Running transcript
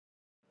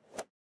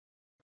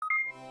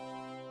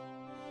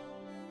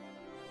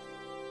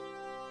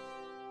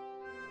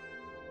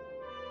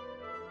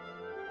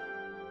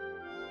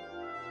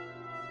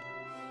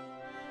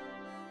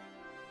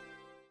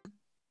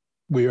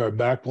We are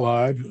back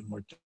live and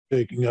we're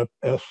taking up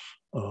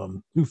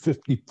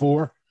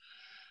S.254.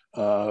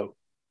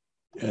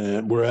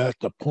 And we're at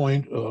the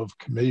point of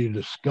committee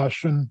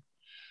discussion,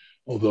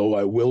 although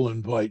I will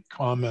invite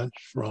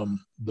comments from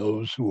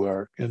those who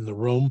are in the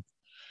room.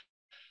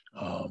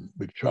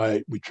 We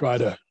try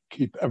to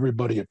keep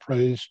everybody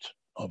appraised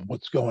of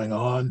what's going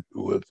on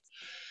who have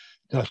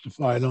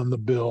testified on the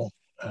bill.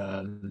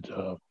 And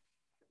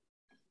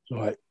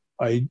so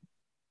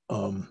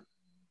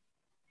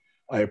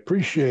I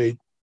appreciate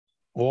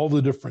all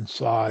the different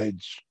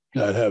sides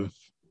that have,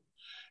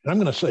 and I'm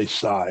going to say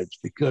sides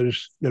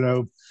because,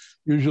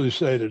 usually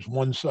say there's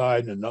one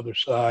side and another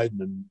side,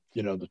 and,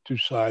 the two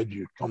sides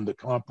you come to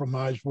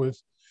compromise with.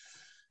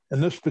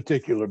 In this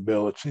particular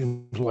bill, it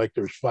seems like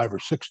there's 5 or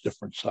 6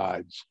 different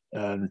sides,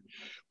 and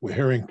we're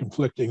hearing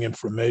conflicting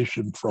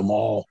information from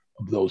all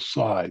of those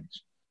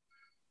sides.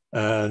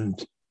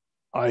 And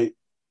I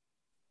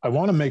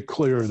want to make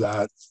clear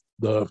that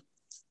the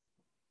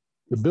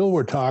bill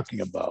we're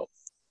talking about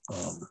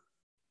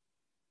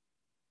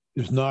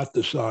is not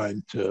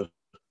designed to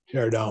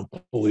tear down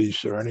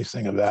police or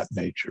anything of that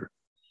nature.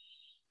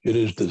 It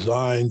is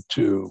designed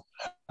to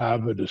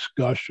have a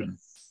discussion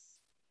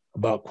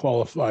about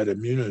qualified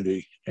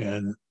immunity.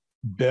 And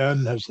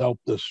Ben has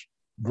helped us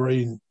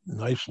very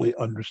nicely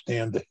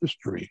understand the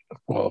history of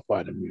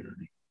qualified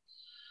immunity.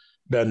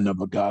 Ben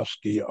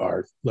Navagowski,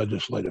 our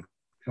legislative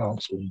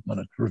counsel, has done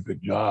a terrific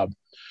job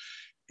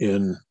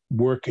in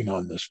working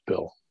on this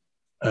bill.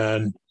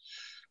 And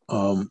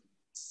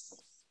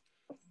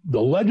the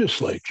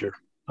legislature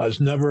has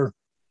never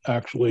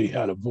actually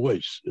had a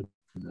voice in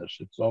this.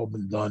 It's all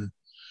been done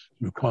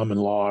through common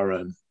law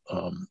and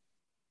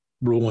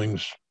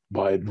rulings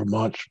by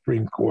Vermont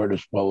Supreme Court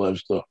as well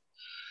as the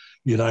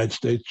United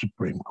States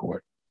Supreme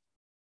Court.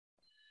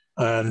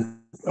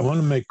 And I want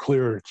to make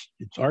clear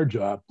it's our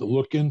job to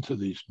look into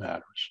these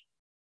matters.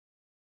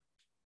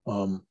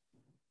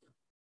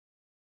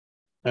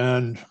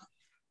 And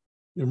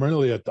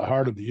really at the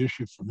heart of the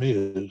issue for me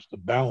is the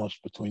balance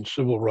between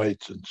civil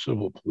rights and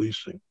civil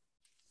policing.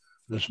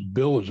 This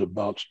bill is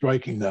about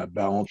striking that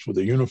balance with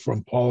a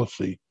uniform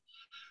policy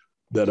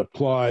that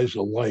applies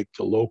alike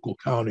to local,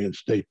 county, and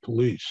state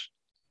police.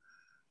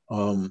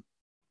 And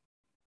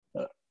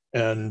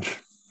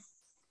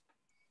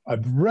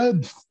I've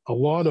read a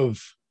lot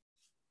of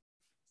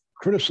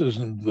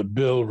criticism of the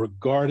bill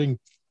regarding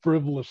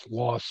frivolous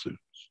lawsuits.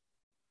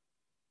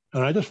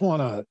 And I just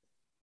want to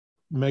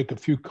make a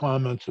few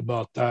comments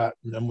about that,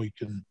 and then we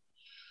can,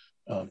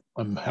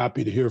 I'm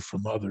happy to hear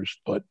from others.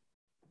 But,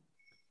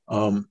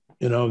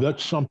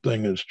 that's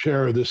something as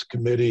chair of this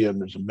committee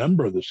and as a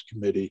member of this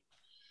committee,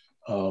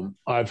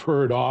 I've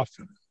heard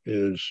often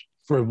is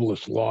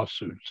frivolous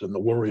lawsuits and the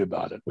worry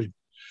about it.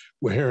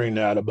 We're hearing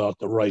that about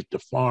the right to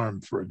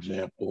farm, for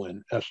example,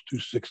 in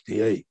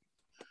S.258.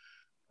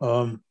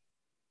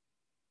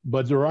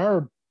 But there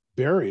are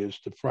barriers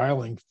to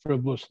filing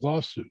frivolous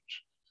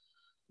lawsuits,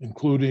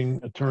 including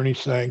attorney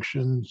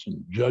sanctions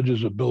and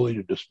judges' ability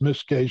to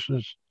dismiss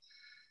cases.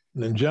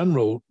 And in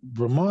general,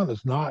 Vermont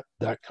is not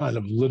that kind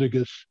of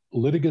litigious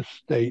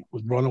state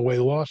with runaway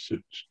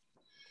lawsuits.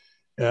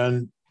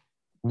 And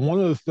one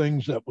of the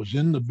things that was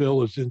in the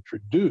bill as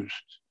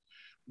introduced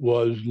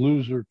was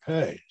loser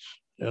pays.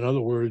 In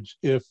other words,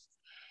 if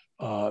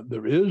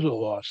there is a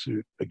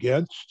lawsuit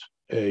against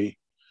a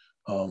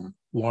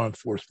law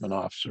enforcement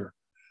officer,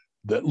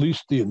 that at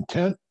least the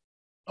intent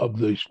of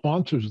the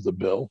sponsors of the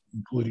bill,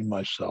 including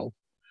myself,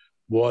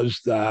 was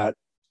that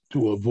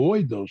to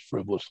avoid those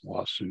frivolous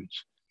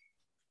lawsuits,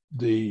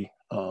 the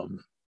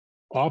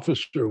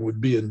officer would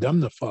be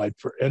indemnified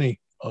for any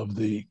of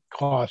the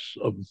costs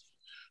of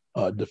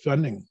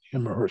defending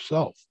him or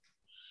herself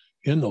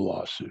in the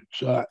lawsuit.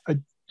 So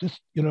I'm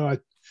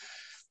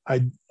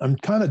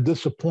kind of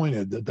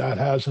disappointed that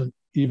hasn't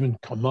even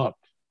come up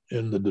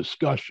in the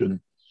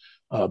discussion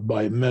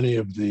by many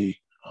of the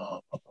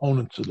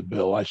opponents of the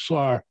bill. I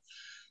saw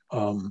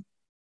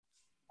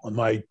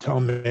my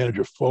town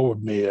manager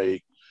forward me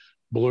a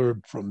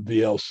blurb from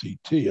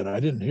VLCT, and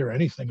I didn't hear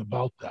anything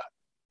about that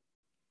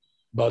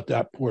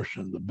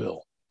portion of the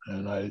bill.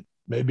 And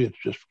maybe it's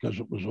just because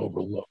it was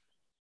overlooked.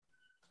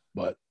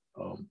 But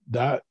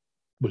that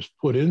was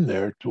put in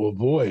there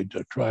to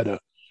try to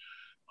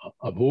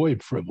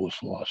avoid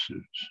frivolous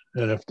lawsuits.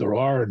 And if there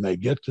are, and they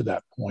get to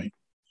that point,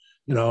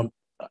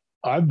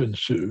 I've been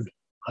sued.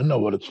 I know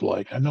what it's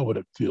like. I know what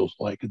it feels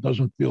like. It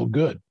doesn't feel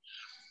good.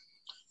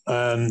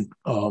 And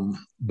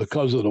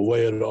because of the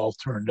way it all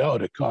turned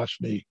out, it cost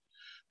me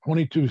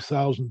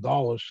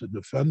 $22,000 to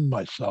defend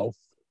myself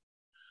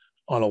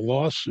on a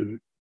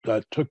lawsuit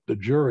that took the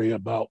jury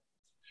about,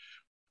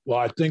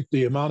 I think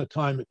the amount of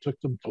time it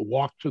took them to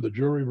walk to the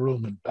jury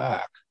room and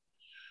back,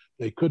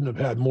 they couldn't have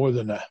had more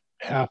than a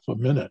half a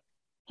minute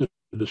to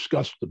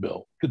discuss the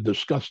bill, could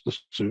discuss the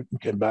suit, and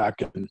came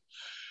back and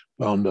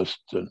found us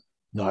to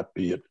not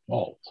be at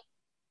fault.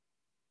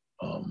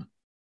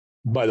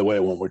 By the way,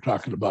 when we're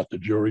talking about the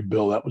jury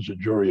bill, that was a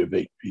jury of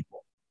 8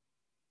 people.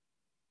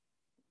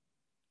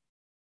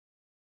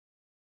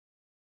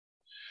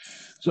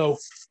 So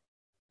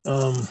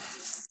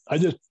I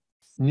just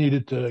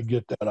needed to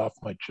get that off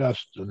my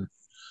chest, and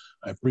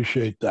I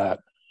appreciate that.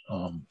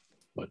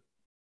 But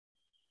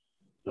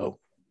so,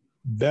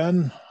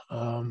 Ben,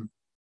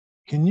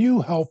 can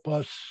you help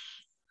us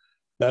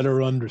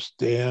better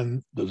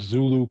understand the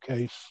Zulu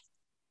case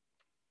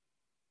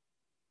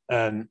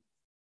and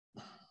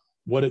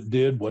what it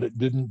did, what it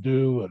didn't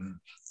do, and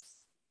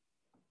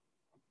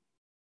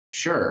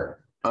Sure.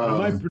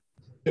 am I pronouncing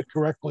it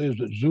correctly? Is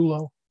it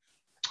Zulu?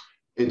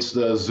 It's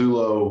the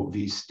Zulu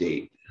v.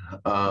 State.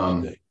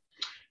 And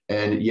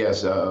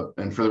yes,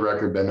 and for the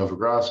record, Ben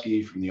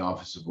Novogrodsky from the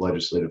Office of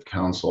Legislative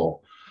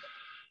Counsel.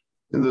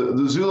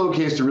 The Zulu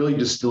case, to really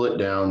distill it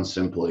down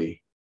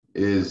simply,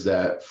 is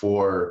that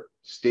for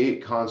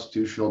state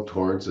constitutional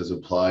torts as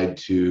applied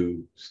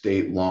to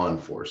state law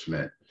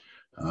enforcement,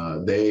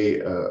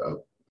 a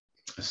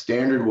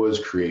standard was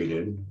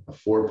created, a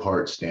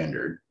four-part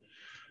standard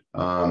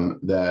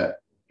that,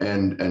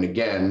 and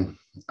again,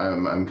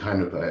 I'm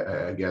kind of,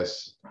 I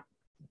guess,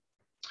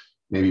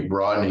 maybe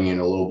broadening it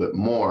a little bit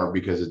more,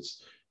 because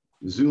it's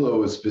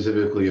Zulu is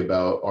specifically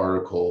about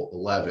Article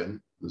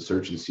 11, the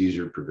search and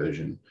seizure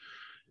provision.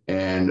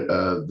 And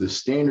the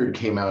standard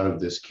came out of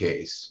this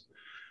case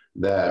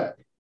that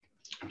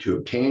to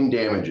obtain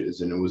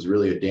damages, and it was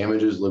really a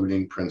damages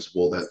limiting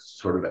principle that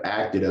sort of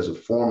acted as a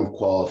form of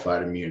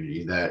qualified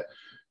immunity, that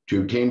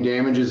to obtain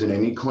damages in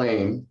any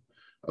claim,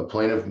 a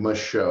plaintiff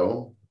must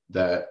show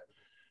that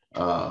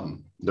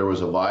there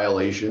was a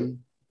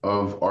violation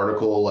of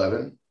Article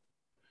 11,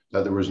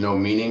 that there was no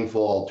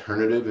meaningful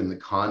alternative in the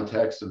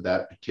context of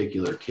that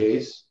particular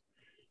case,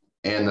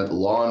 and that the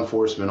law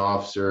enforcement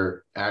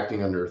officer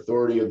acting under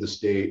authority of the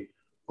state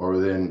or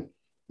within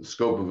the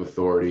scope of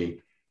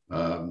authority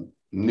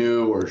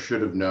knew or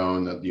should have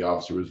known that the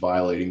officer was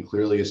violating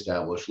clearly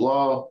established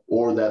law,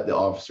 or that the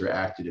officer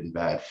acted in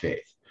bad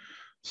faith.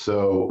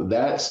 So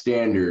that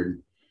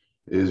standard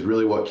is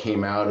really what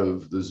came out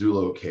of the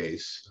Zulu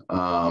case.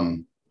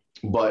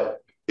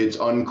 But it's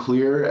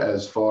unclear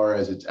as far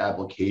as its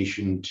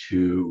application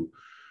to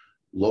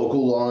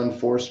local law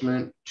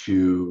enforcement,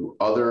 to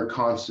other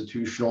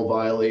constitutional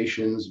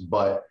violations,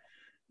 but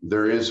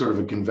there is sort of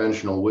a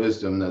conventional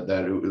wisdom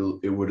that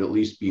it would at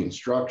least be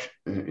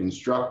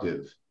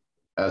instructive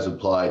as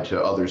applied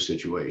to other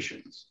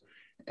situations.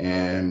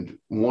 And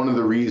one of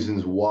the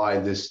reasons why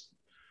this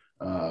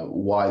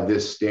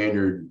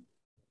standard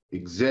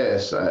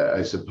exists,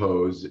 I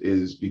suppose,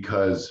 is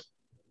because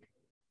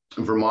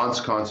Vermont's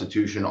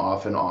constitution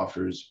often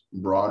offers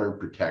broader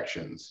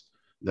protections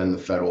than the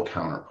federal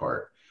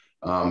counterpart.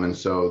 And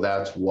so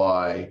that's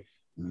why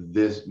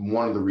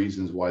one of the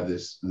reasons why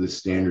this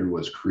standard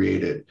was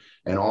created.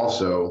 And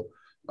also,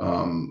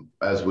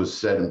 as was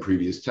said in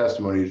previous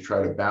testimony, to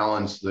try to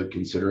balance the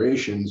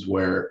considerations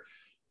where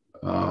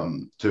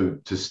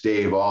to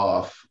stave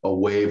off a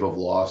wave of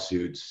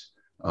lawsuits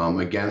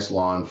against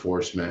law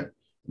enforcement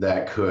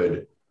that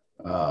could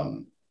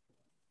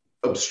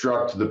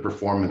obstruct the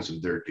performance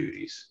of their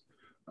duties.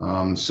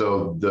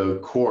 So the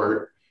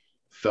court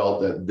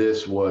felt that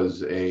this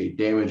was a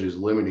damages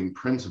limiting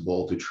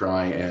principle to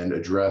try and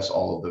address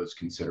all of those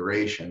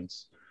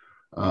considerations.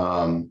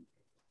 But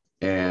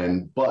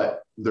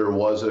there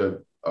was a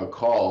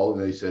call,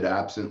 and they said,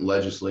 absent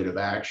legislative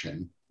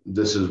action,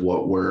 this is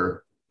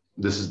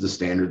the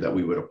standard that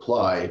we would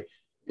apply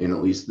in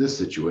at least this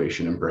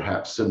situation, and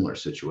perhaps similar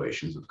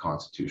situations of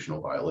constitutional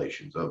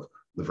violations of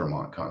the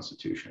Vermont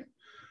Constitution.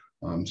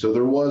 So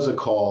there was a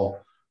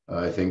call,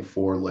 I think,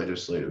 for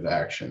legislative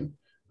action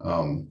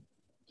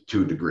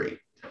to a degree.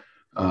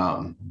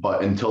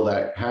 But until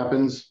that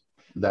happens,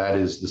 that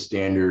is the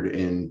standard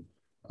in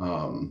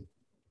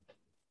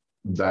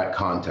that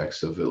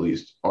context of at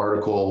least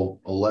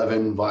Article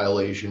 11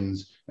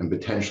 violations and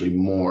potentially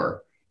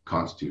more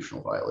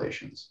constitutional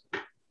violations.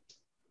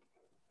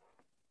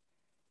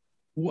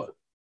 What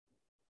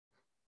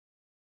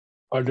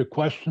are the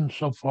questions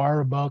so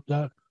far about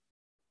that?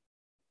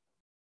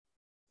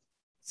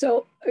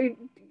 So,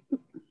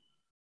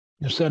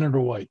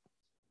 Senator White.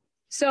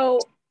 So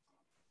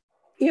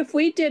if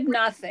we did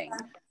nothing,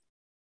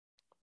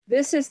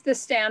 this is the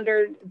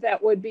standard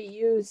that would be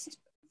used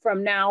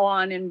from now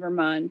on in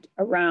Vermont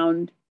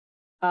around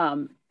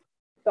the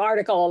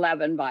Article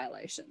 11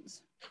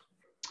 violations.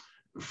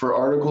 For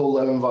Article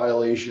 11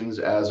 violations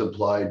as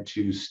applied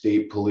to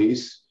state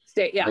police,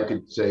 Yeah. I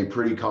could say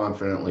pretty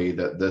confidently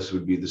that this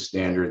would be the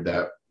standard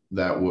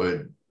that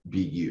would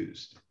be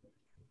used.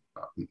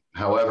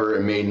 However,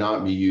 it may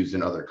not be used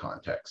in other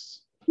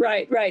contexts.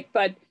 Right.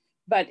 But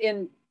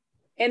in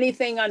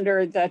anything under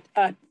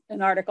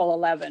an Article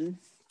 11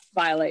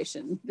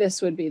 violation,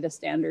 this would be the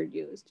standard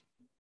used.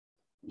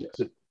 Yes.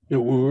 We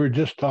were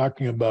just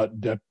talking about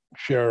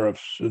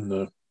sheriffs in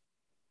the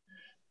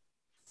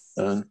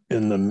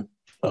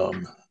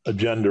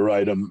agenda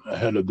item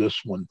ahead of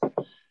this one.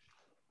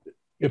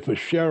 If a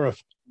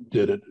sheriff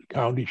did it,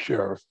 county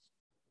sheriff,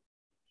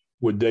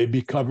 would they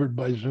be covered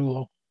by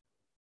Zulu?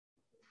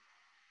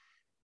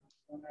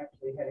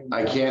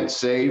 I can't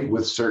say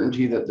with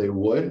certainty that they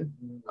would.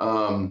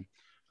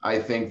 I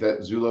think that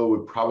Zullo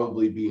would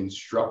probably be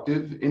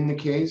instructive in the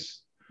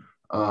case,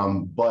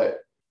 but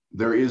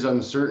there is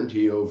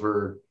uncertainty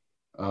over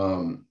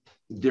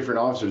different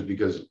officers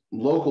because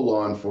local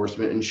law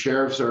enforcement and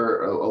sheriffs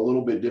are a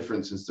little bit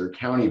different since they're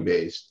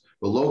county-based,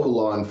 but local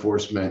law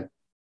enforcement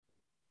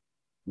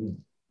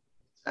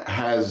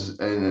has,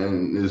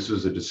 and this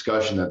is a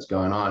discussion that's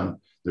gone on,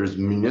 there's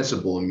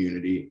municipal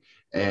immunity,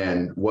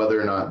 and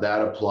whether or not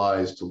that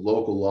applies to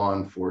local law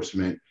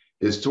enforcement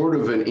is sort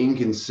of an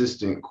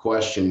inconsistent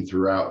question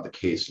throughout the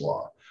case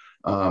law.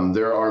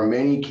 There are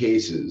many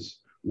cases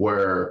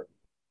where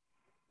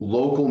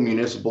local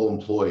municipal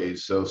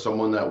employees, so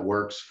someone that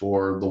works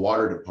for the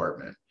water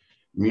department,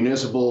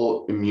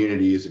 municipal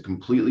immunity is a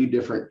completely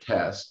different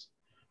test,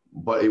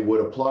 but it would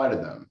apply to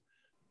them.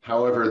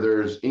 However,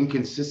 there's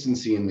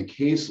inconsistency in the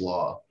case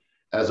law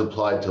as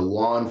applied to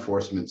law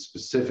enforcement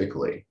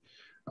specifically.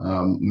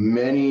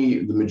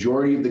 The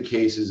majority of the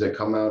cases that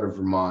come out of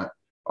Vermont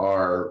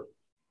are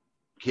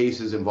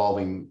cases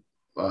involving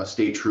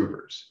state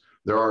troopers.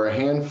 There are a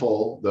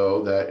handful,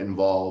 though, that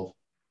involve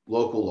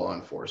local law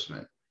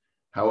enforcement.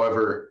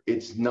 However,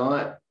 it's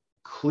not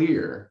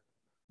clear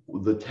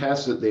the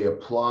tests that they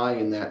apply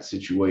in that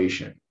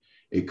situation.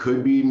 It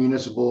could be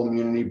municipal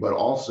immunity, but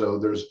also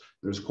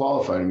there's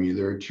qualified immunity.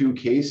 There are two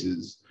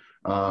cases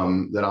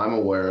that I'm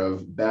aware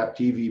of,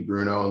 Baptiste v.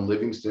 Bruno and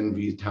Livingston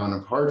v. Town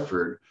of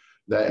Hartford,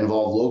 that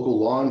involve local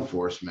law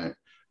enforcement,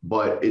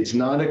 but it's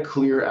not a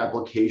clear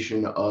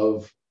application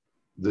of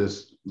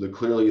the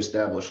clearly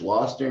established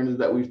law standard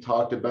that we've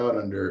talked about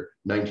under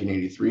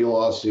 1983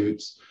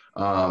 lawsuits.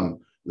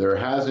 There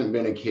hasn't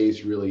been a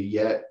case really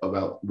yet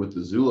with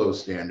the Zullo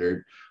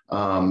standard,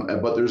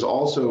 but there's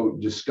also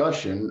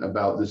discussion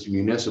about this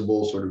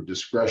municipal sort of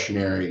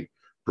discretionary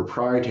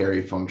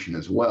proprietary function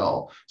as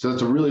well. So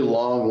it's a really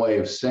long way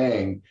of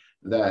saying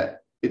that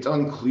it's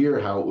unclear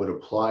how it would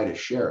apply to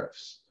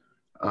sheriffs.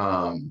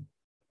 And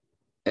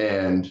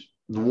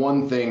the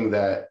one thing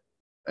that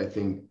I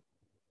think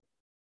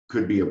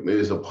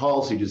is a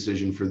policy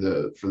decision for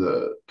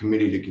the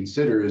committee to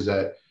consider is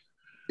that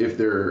if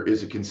there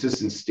is a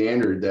consistent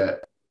standard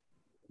that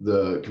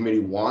the committee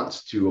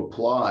wants to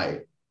apply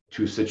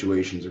to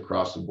situations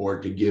across the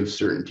board to give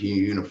certainty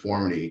and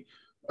uniformity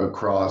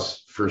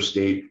across for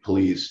state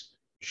police,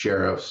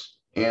 sheriffs,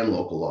 and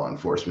local law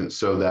enforcement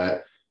so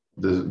that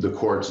the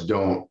courts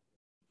don't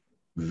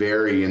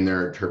vary in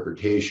their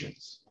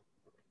interpretations.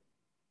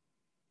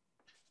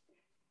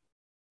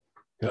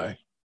 Okay.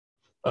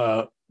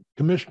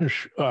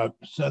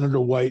 Senator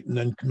White and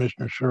then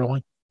Commissioner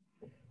Shirley.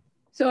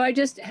 So I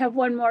just have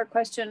one more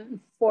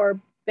question for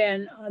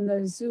Ben on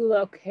the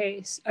Zullo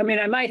case. I mean,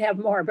 I might have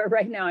more, but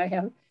right now I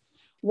have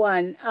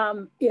one.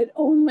 It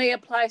only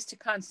applies to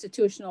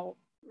constitutional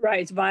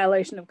rights,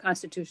 violation of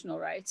constitutional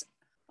rights,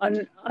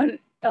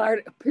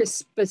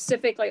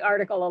 specifically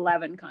Article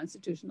 11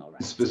 constitutional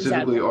rights.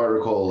 Specifically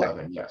Article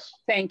 11, yes.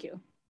 Thank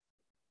you.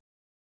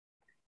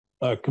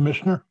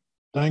 Commissioner,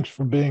 thanks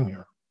for being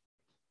here.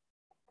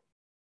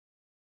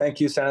 Thank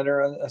you,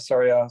 Senator.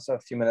 Sorry, I was a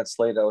few minutes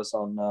late. I was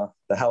on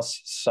the House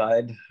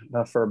side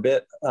for a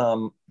bit.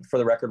 For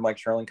the record, Mike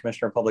Sherlin,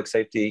 Commissioner of Public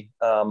Safety.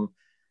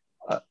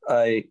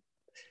 I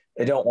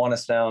don't want to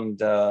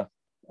sound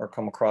or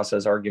come across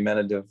as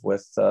argumentative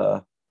with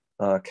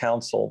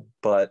counsel,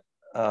 but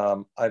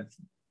I've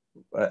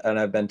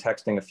been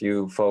texting a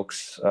few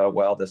folks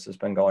while this has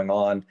been going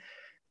on.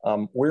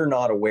 We're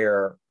not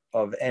aware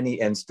of any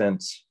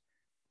instance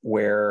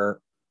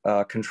where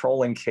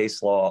controlling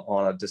case law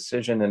on a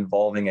decision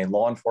involving a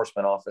law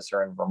enforcement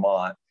officer in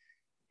Vermont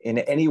in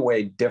any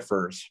way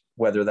differs,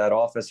 whether that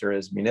officer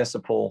is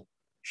municipal,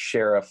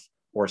 sheriff,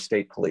 or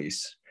state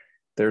police.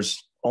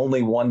 There's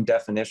only one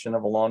definition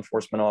of a law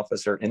enforcement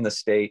officer in the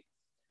state.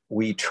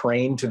 We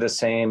train to the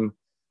same,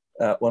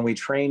 when we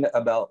train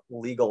about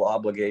legal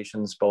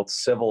obligations, both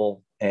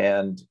civil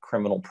and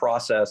criminal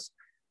process,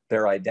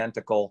 they're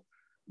identical.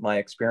 My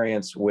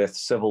experience with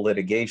civil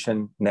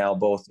litigation now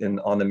both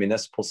on the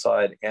municipal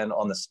side and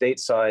on the state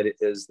side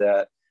is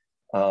that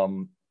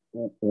when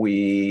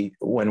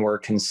we're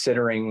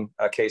considering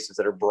cases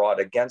that are brought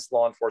against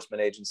law enforcement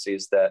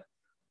agencies, that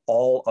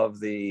all of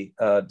the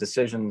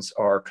decisions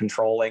are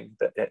controlling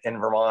in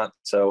Vermont.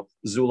 So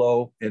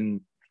Zullo,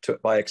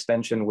 by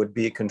extension, would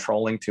be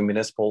controlling to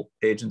municipal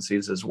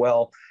agencies as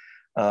well.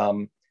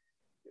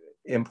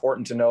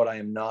 Important to note, I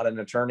am not an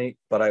attorney,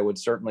 but I would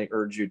certainly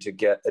urge you to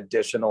get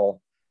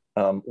additional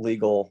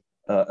legal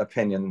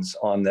opinions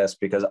on this,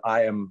 because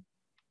I am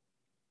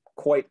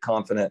quite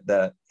confident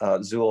that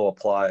Zullo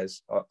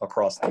applies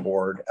across the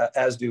board,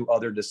 as do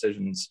other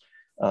decisions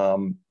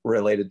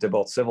related to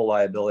both civil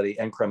liability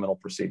and criminal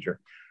procedure.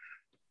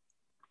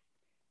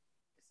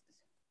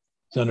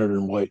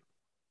 Senator White.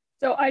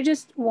 So I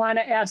just want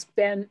to ask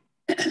Ben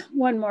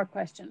one more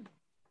question.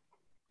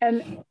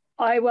 And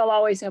I will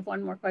always have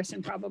one more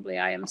question, probably.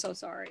 I am so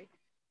sorry.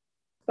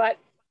 But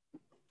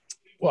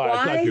well,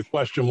 I thought your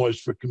question was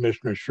for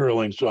Commissioner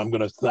Shirley, so I'm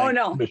going to thank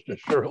Commissioner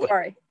Shirley.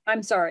 Sorry.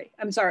 I'm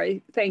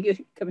sorry. Thank you,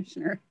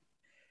 Commissioner.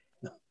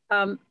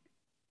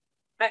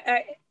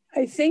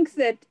 I think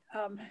that,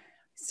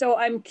 so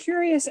I'm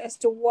curious as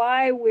to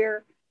why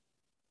we're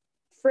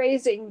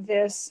phrasing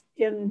this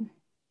in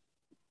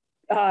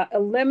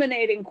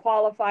eliminating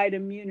qualified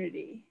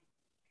immunity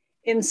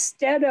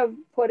instead of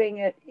putting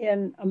it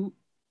in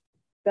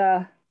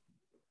the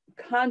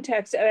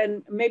context,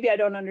 and maybe I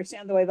don't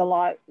understand the way the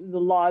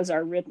laws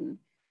are written,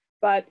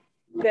 but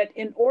that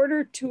in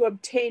order to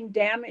obtain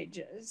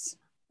damages,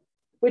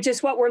 which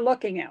is what we're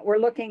looking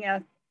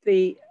at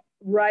the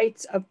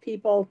rights of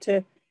people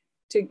to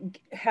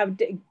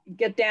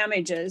get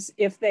damages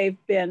if they've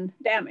been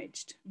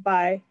damaged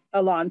by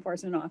a law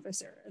enforcement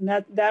officer, and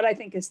that I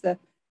think is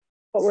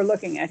what we're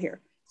looking at here.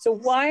 So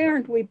why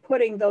aren't we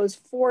putting those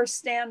 4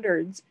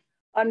 standards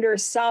under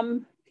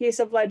some piece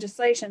of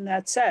legislation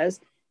that says,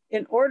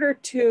 in order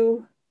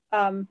to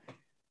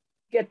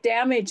get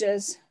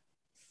damages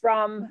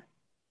from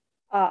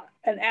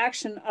an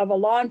action of a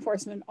law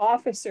enforcement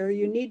officer,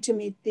 you need to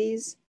meet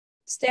these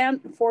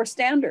 4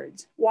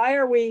 standards? Why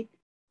are we,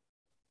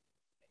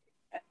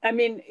 I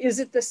mean, is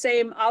it the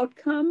same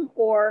outcome,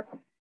 or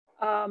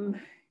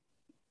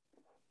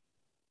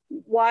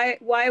why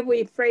have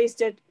we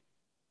phrased it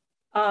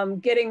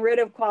getting rid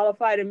of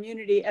qualified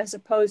immunity as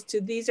opposed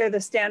to these are the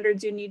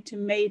standards you need to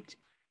meet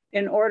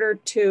in order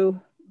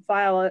to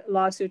file a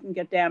lawsuit and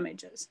get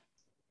damages?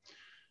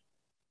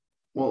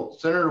 Well,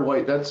 Senator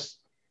White, that's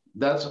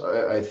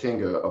I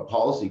think a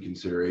policy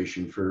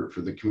consideration for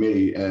the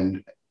committee.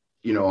 And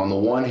on the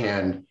one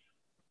hand,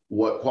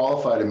 what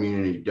qualified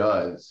immunity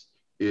does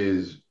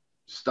is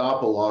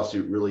stop a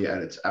lawsuit really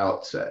at its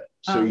outset.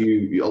 So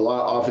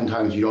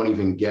oftentimes you don't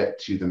even get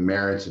to the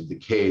merits of the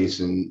case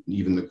and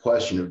even the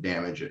question of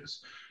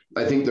damages.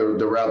 I think the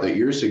route that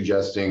you're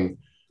suggesting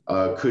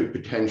could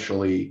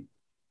potentially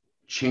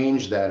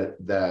change that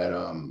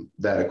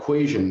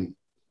equation,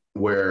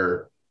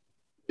 where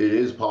it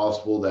is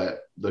possible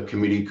that the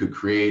committee could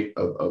create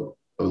a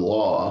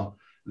law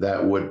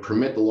that would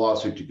permit the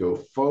lawsuit to go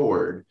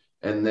forward.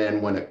 And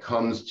then when it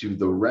comes to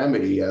the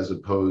remedy, as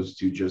opposed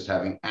to just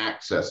having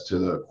access to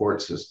the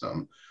court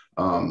system,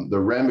 the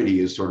remedy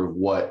is sort of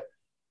what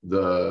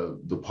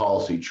the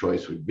policy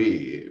choice would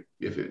be.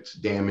 If it's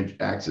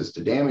access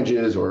to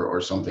damages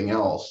or something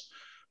else,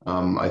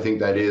 I think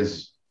that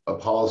is a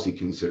policy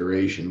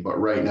consideration. But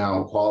right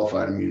now,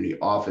 qualified immunity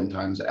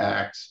oftentimes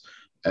acts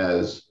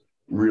as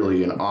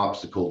really an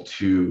obstacle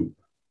to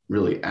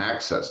really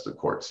access the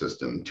court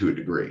system to a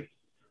degree.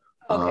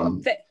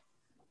 Okay,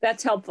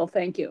 that's helpful.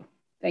 Thank you.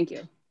 Thank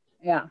you.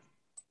 Yeah.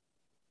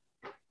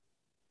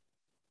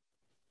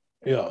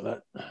 Yeah.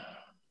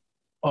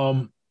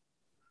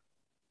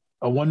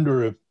 I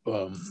wonder if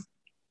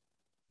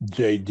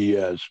Jay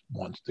Diaz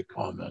wants to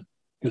comment,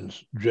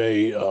 because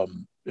Jay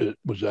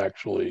was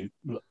actually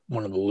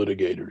one of the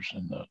litigators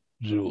in the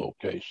Zulo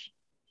case.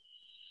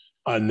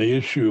 On the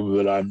issue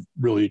that I'm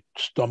really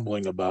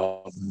stumbling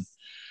about, and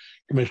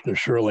Commissioner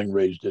Sherling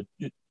raised it,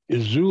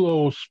 is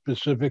Zulo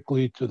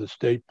specifically to the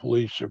state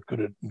police, or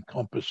could it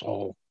encompass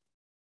all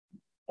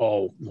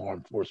law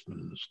enforcement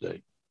in the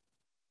state?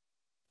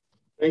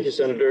 Thank you,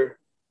 Senator.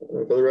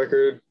 For the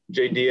record,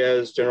 Jay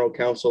Diaz, General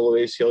Counsel of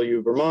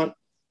ACLU Vermont.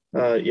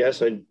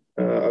 Yes, I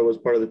was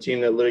part of the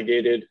team that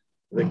litigated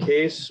the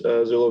case,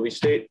 Zulo v.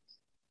 State.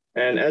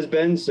 And as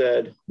Ben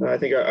said, I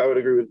think I would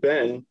agree with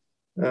Ben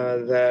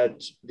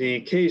that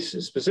the case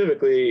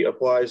specifically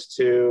applies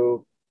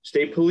to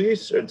state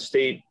police or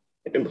state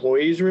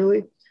employees,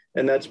 really.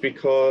 And that's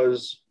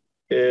because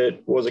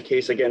it was a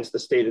case against the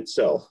state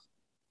itself.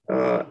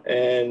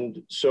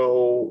 And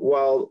so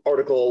while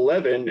Article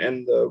 11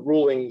 and the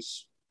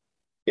rulings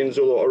in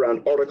Zulo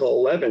around Article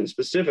 11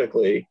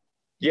 specifically,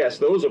 yes,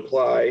 those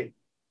apply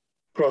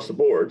across the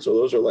board. So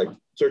those are like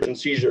search and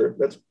seizure.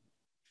 That's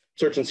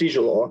search and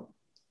seizure law.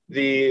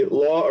 The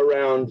law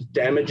around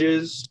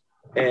damages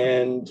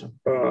and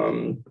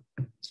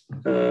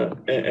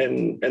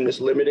this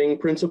limiting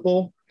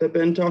principle that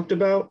Ben talked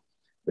about,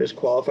 this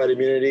qualified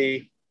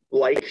immunity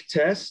like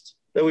test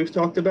that we've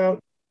talked about,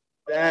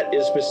 that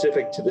is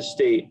specific to the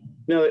state.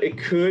 Now, it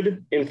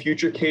could in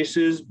future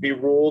cases be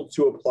ruled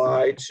to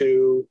apply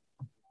to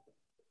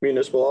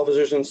municipal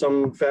officers in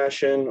some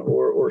fashion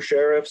or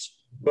sheriffs,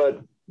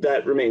 but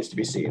that remains to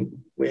be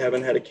seen. We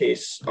haven't had a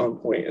case on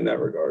point in that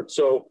regard.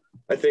 So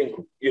I think,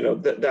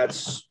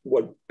 that's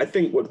what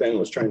Ben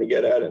was trying to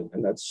get at.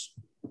 And that's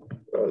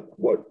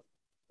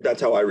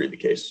that's how I read the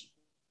case.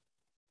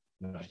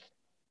 Right.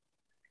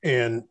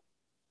 And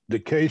the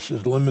case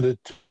is limited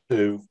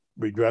to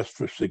redress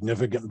for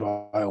significant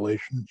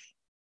violations.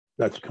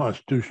 That's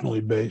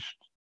constitutionally based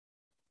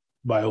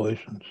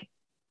violations.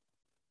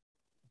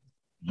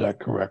 Is that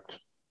correct?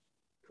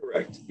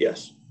 Correct,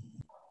 yes.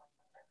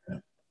 Yeah.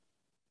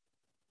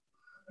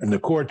 And the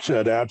court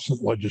said,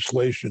 absent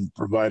legislation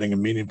providing a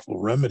meaningful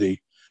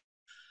remedy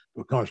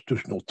for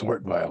constitutional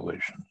tort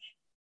violations.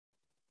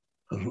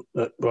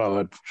 Well,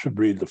 I should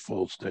read the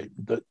full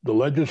statement. That the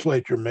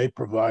legislature may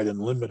provide and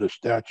limit a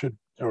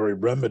statutory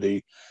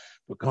remedy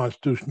for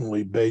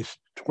constitutionally based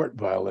tort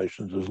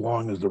violations as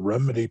long as the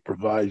remedy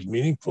provides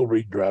meaningful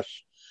redress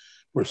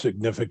for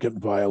significant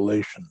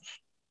violations.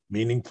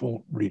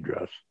 meaningful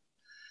redress.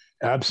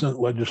 Absent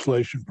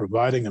legislation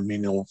providing a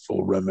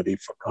meaningful remedy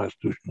for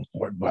constitutional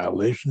court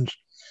violations,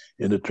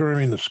 in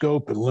determining the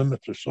scope and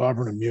limits of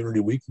sovereign immunity,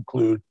 we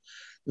conclude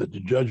that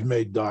the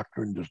judge-made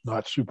doctrine does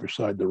not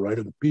supersede the right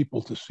of the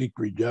people to seek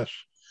redress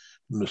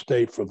from the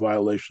state for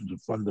violations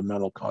of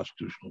fundamental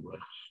constitutional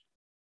rights.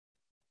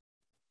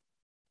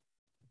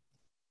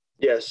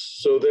 Yes,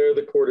 so there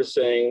the court is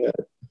saying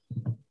that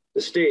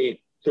the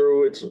state,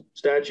 through its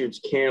statutes,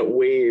 can't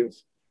waive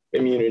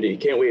immunity,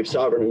 can't waive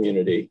sovereign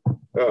immunity,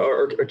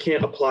 or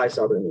can't apply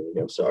sovereign immunity,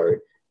 I'm sorry.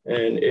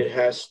 And it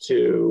has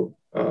to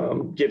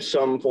give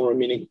some form of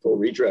meaningful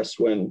redress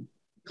when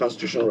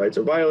constitutional rights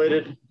are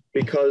violated.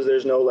 Because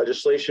there's no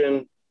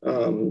legislation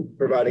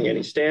providing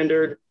any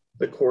standard,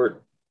 the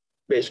court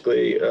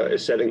basically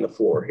is setting the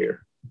floor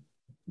here.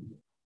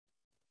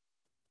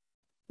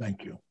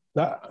 Thank you.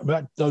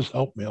 That does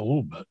help me a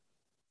little bit.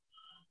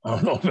 I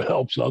don't know if it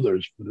helps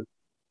others, but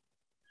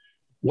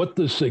what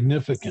does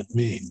significant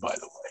mean, by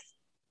the way?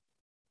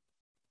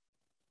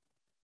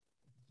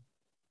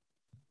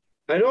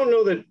 I don't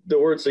know that the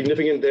word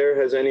significant there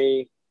has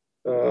any.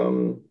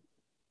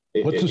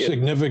 What's a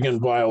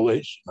significant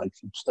violation, I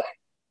should say?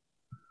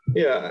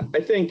 Yeah,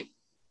 I think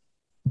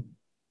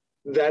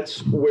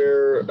that's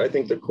where I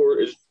think the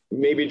court is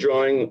maybe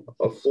drawing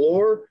a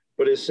floor,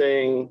 but is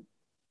saying,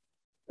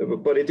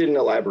 but it didn't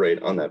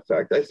elaborate on that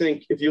fact. I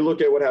think if you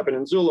look at what happened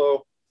in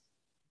Zulo,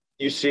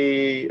 you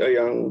see a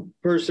young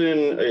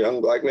person, a young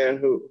Black man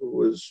who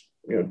was,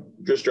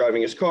 just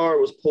driving his car,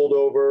 was pulled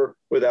over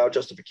without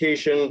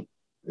justification.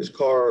 His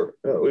car,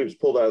 he was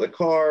pulled out of the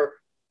car,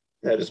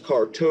 had his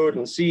car towed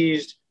and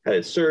seized, had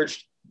it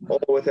searched,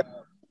 all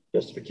without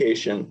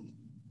justification.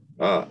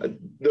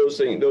 Those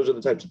are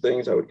the types of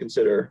things I would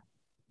consider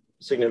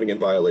significant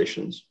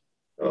violations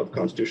of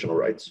constitutional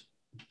rights.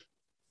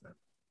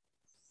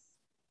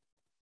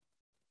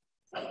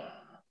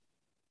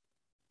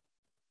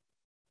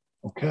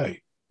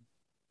 Okay.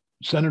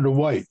 Senator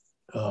White,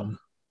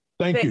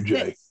 thank you,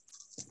 Jay.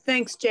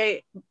 Thanks,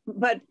 Jay.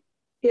 But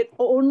it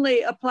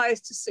only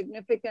applies to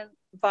significant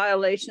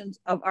violations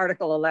of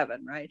Article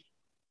 11, right?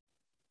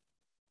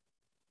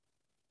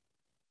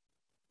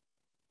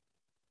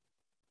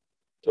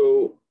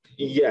 So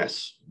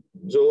yes,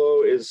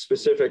 Zulo is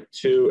specific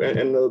to,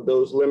 and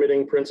those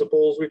limiting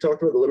principles we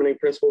talked about, the limiting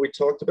principle we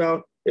talked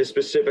about is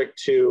specific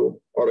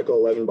to Article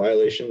 11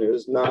 violation. It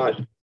is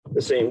not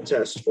the same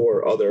test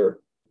for other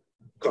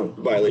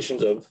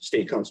violations of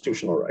state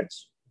constitutional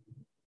rights.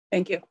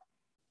 Thank you.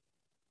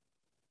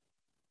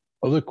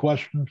 Other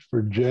questions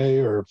for Jay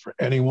or for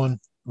anyone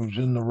who's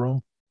in the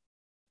room?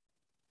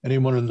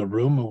 Anyone in the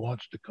room who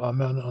wants to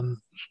comment on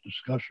this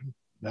discussion?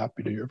 I'm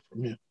happy to hear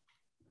from you.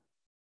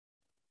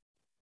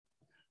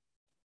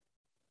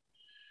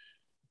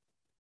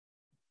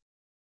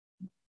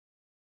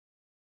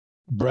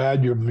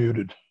 Brad, you're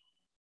muted.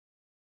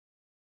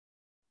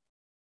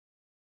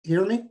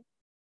 Hear me?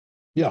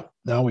 Yeah,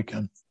 now we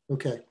can.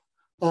 Okay.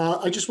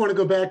 I just want to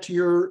go back to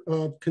your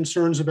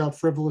concerns about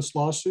frivolous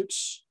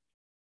lawsuits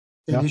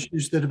and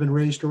issues that have been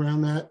raised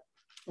around that.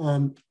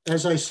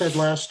 As I said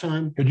last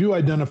time. Could you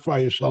identify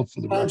yourself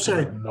for the record? I'm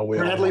sorry,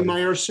 Bradley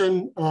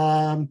Meyerson.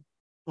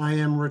 I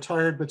am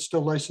retired but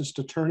still licensed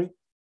attorney.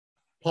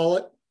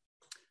 Paulette.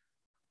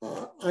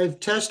 I've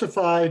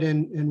testified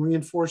and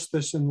reinforced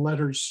this in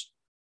letters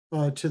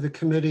to the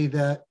committee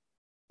that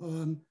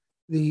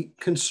the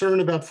concern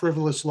about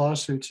frivolous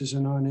lawsuits is a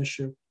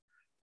non-issue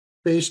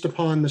based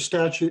upon the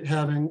statute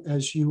having,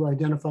 as you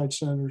identified,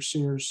 Senator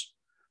Sears,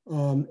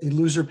 a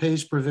loser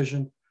pays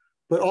provision,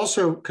 but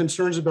also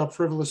concerns about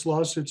frivolous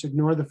lawsuits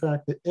ignore the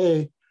fact that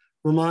A,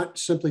 Vermont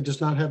simply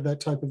does not have that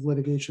type of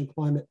litigation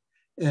climate,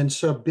 and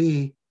sub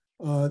B,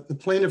 the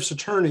plaintiff's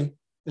attorney,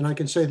 and I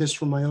can say this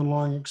from my own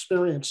long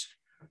experience,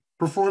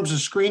 performs a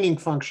screening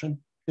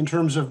function in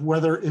terms of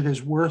whether it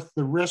is worth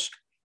the risk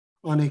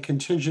on a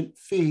contingent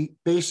fee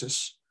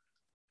basis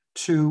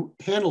to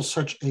handle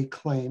such a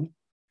claim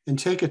and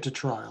take it to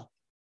trial,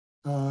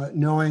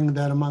 knowing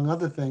that, among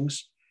other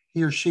things,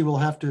 he or she will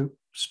have to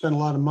spend a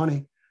lot of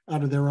money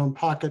out of their own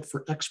pocket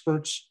for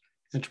experts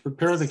and to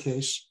prepare the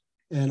case,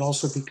 and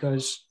also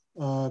because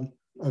of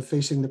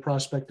facing the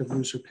prospect of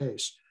loser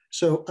pays.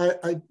 So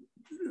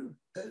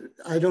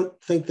I don't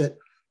think that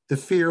the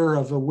fear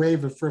of a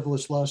wave of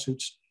frivolous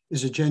lawsuits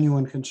is a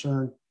genuine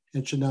concern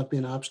and should not be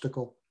an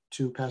obstacle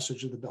to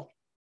passage of the bill.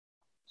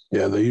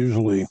 Yeah, they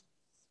usually,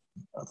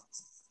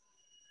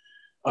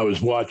 I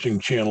was watching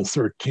Channel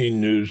 13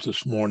 News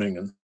this morning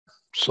and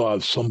saw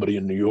somebody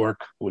in New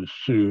York was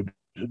sued.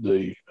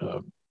 The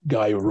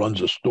guy who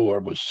runs a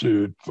store was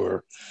sued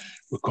for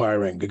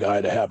requiring the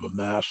guy to have a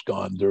mask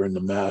on during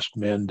the mask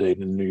mandate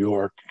in New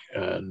York.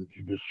 And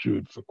he was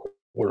sued for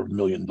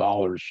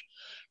 $250,000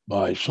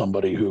 by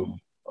somebody who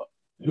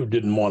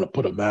didn't want to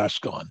put a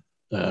mask on,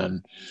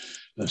 and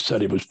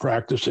said he was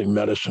practicing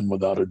medicine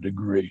without a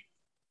degree.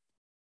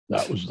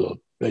 That was the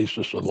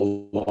basis of the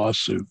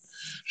lawsuit.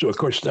 So, of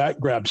course, that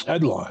grabs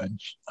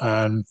headlines.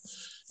 And,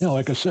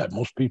 like I said,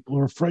 most people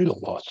are afraid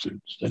of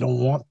lawsuits. They don't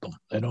want them.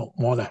 They don't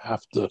want to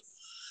have to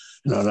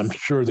And I'm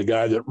sure the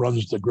guy that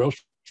runs the grocery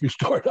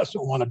store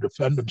doesn't want to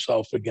defend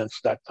himself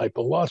against that type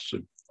of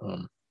lawsuit.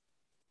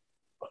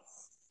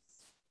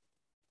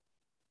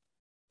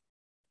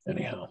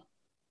 Anyhow,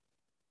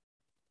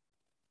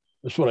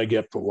 that's what I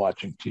get for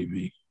watching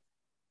TV.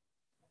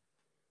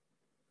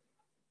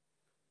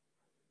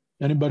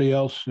 Anybody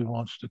else who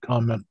wants to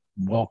comment,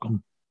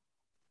 welcome.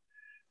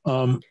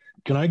 Can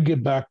I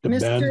get back to Mr.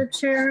 Ben? Mr.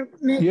 Chair?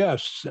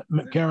 Yes,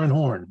 Karen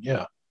Horn,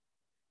 yeah.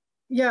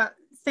 Yeah,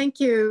 thank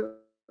you.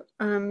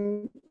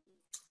 The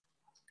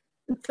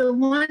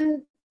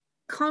one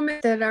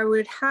comment that I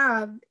would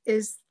have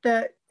is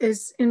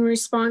in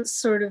response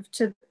sort of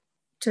to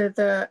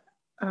the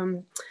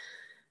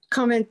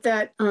comment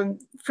that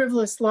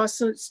frivolous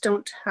lawsuits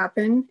don't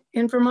happen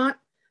in Vermont,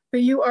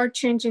 but you are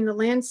changing the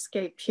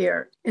landscape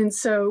here. And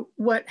so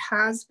what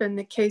has been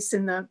the case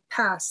in the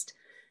past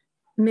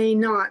may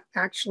not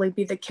actually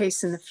be the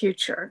case in the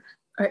future.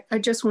 I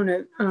just want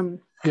to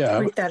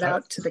point that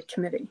out to the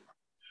committee.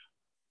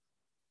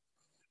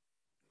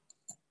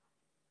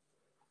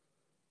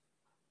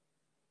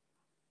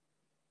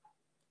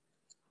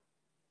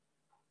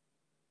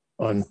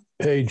 On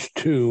page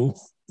 2,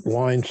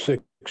 line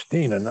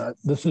 16, and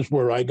this is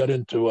where I got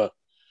into a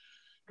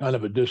kind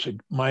of a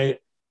my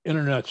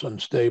internet's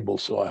unstable,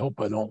 so I hope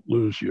I don't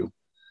lose you.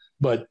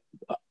 But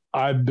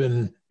I've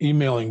been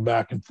emailing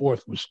back and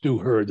forth with Stu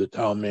Hurd, the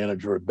town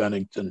manager of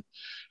Bennington,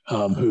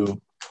 who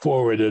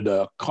forwarded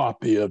a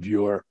copy of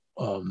your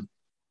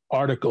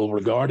article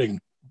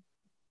regarding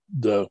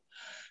the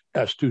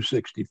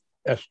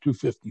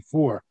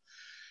S.254.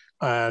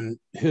 And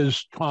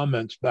his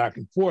comments back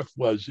and forth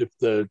was, if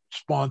the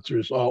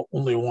sponsors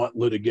only want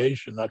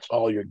litigation, that's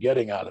all you're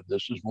getting out of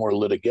this is more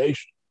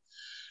litigation.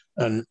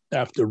 And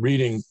after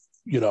reading,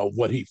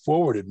 what he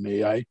forwarded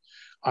me, I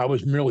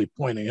was merely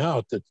pointing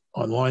out that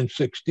on line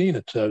 16,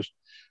 it says,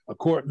 a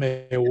court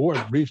may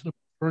award reasonable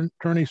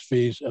attorney's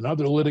fees and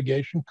other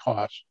litigation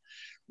costs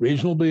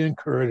reasonably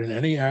incurred in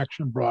any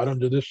action brought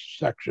under this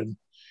section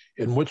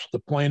in which the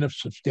plaintiff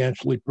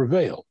substantially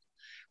prevailed.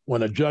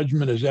 When a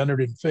judgment is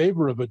entered in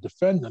favor of a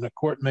defendant, a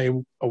court may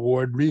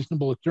award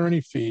reasonable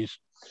attorney fees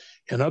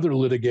and other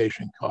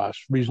litigation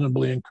costs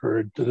reasonably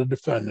incurred to the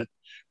defendant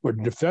for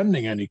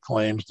defending any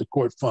claims the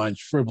court finds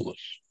frivolous.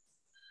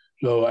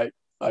 So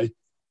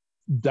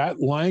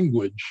that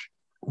language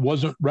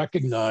wasn't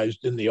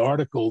recognized in the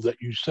article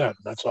that you sent.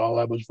 That's all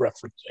I was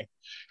referencing.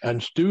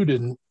 And Stu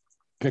didn't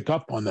pick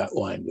up on that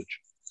language.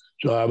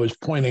 So I was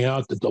pointing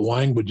out that the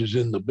language is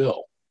in the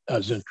bill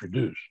as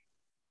introduced.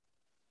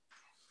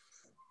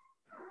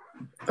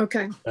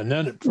 Okay. And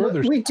then it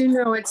further... We do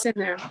know it's in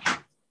there.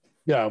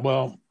 Yeah,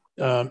 well,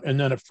 and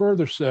then it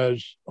further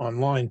says on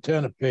line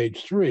 10 of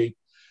page 3,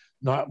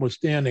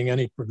 notwithstanding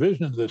any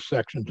provision of this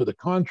section to the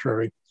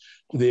contrary,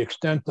 to the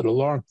extent that a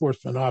law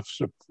enforcement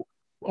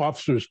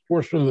officer's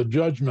portion of the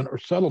judgment or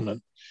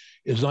settlement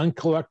is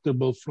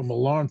uncollectible from a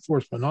law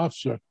enforcement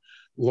officer,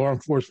 law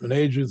enforcement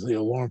agency,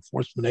 a law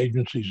enforcement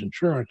agency's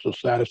insurance will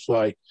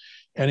satisfy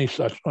any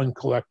such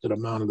uncollected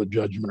amount of the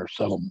judgment or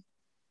settlement.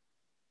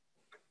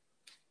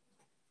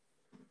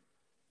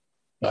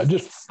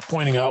 Just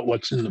pointing out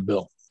what's in the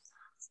bill.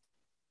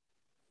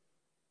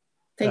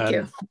 Thank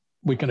you.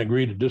 We can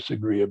agree to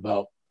disagree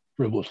about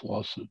frivolous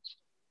lawsuits.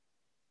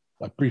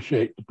 I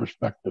appreciate the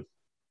perspective.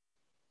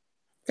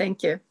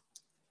 Thank you.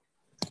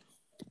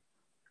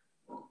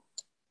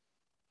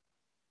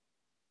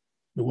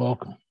 You're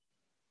welcome.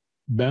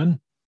 Ben?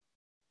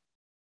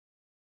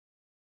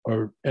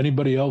 Or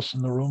anybody else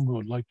in the room who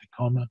would like to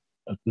comment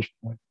at this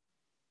point?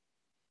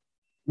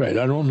 Right,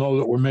 I don't know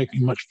that we're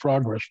making much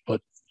progress,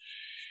 but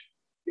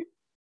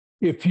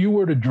if you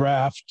were to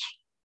draft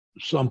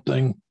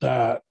something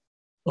that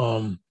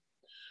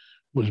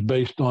was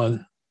based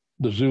on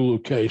the Zulu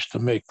case to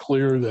make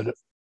clear that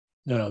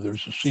there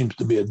seems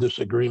to be a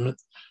disagreement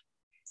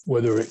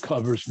whether it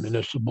covers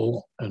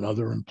municipal and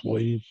other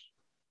employees,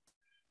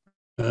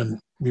 and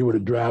you were to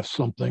draft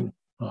something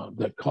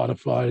that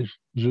codifies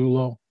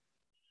Zulu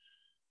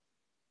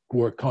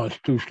for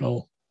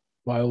constitutional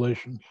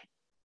violations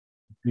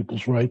of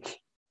people's rights,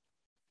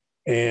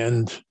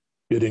 and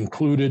it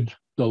included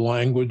the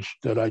language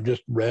that I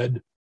just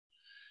read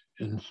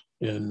on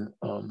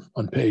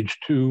page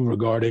 2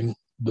 regarding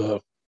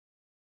the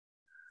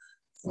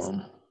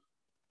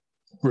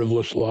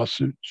frivolous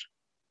lawsuits.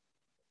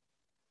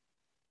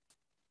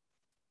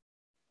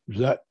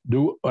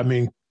 Do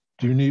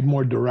you need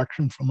more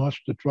direction from us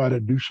to try to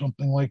do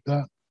something like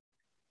that?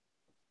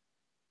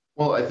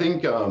 Well, I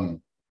think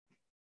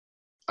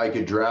I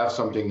could draft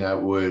something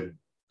that would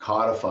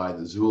codify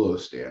the Zulu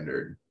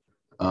standard.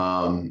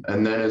 And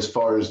then as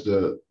far as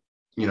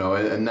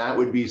and that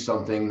would be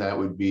something that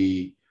would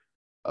be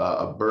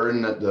a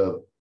burden that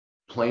the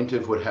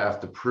plaintiff would have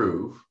to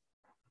prove,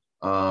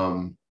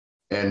 and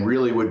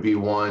really would be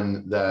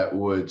one that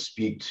would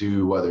speak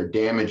to whether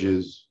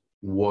damages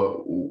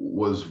what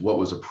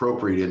was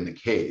appropriate in the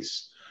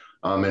case.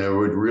 And it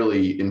would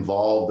really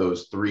involve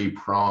those 3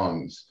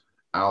 prongs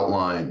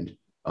outlined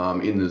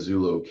in the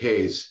Zulu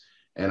case.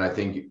 And I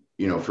think,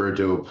 for it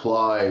to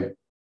apply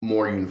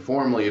more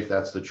uniformly, if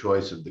that's the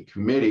choice of the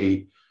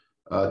committee,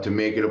 to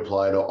make it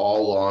apply to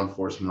all law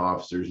enforcement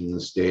officers in the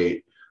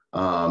state.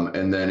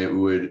 And then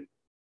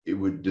it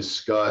would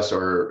discuss,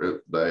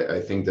 or I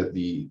think that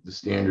the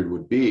standard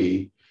would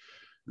be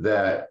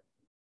that,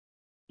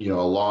 you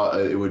know,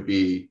 it would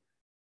be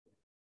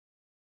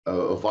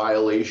a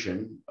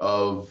violation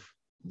of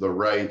the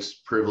rights,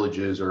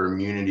 privileges, or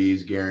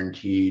immunities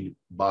guaranteed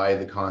by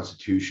the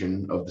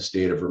Constitution of the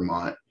state of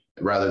Vermont,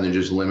 rather than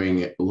just limiting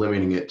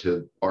it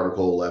to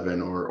Article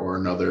 11 or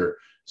another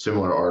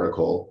similar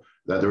article,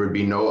 that there would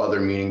be no other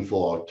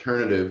meaningful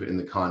alternative in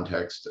the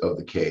context of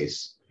the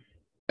case,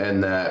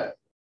 and that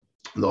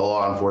the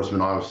law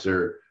enforcement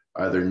officer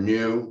either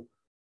knew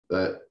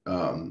that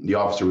the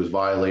officer was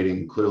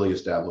violating clearly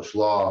established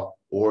law,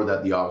 or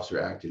that the officer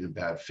acted in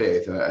bad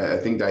faith. I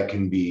think that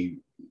can be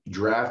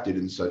drafted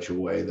in such a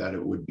way that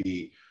it would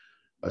be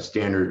a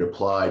standard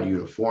applied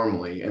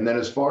uniformly. And then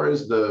as far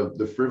as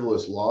the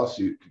frivolous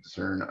lawsuit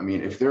concern, I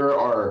mean, if there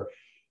are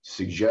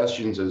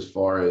suggestions as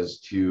far as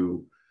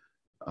to,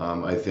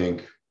 I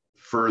think,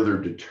 further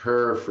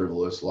deter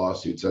frivolous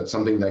lawsuits, that's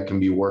something that can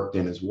be worked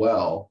in as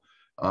well.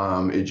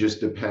 It just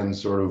depends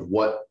sort of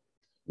what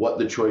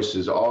the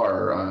choices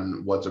are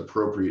on what's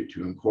appropriate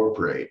to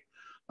incorporate.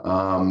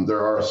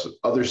 There are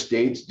other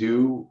states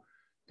do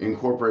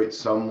incorporate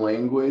some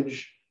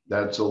language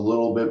that's a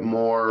little bit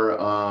more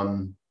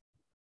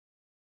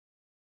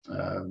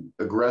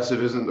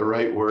aggressive isn't the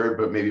right word,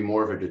 but maybe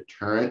more of a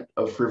deterrent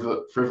of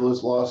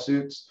frivolous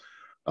lawsuits.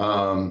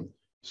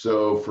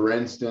 So for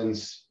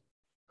instance,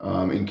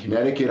 in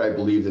Connecticut, I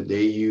believe that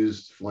they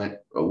used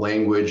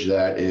language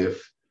that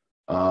if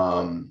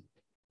the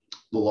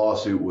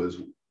lawsuit was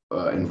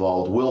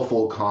involved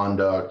willful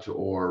conduct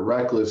or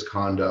reckless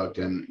conduct,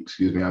 and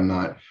excuse me, I'm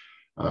not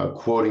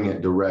quoting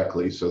it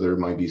directly, so there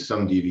might be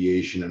some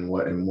deviation in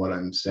what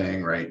I'm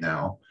saying right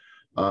now.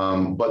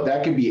 But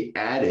that can be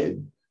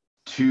added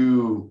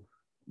to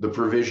the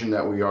provision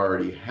that we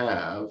already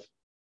have.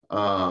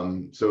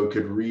 So it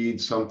could read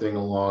something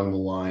along the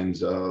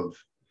lines of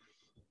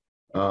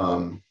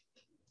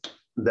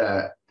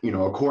that, you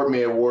know, a court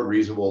may award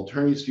reasonable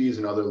attorney's fees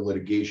and other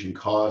litigation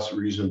costs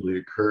reasonably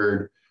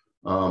incurred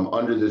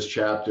under this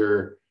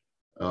chapter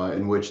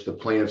in which the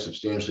plaintiff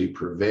substantially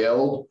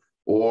prevailed,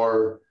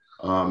 or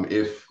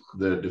if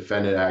the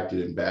defendant acted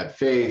in bad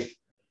faith,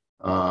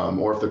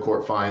 or if the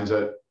court finds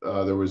that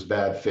there was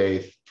bad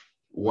faith.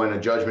 When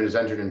a judgment is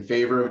entered in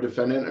favor of a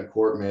defendant, a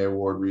court may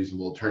award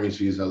reasonable attorney's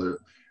fees and other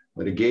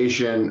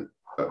litigation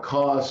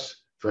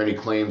costs for any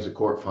claims the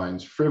court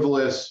finds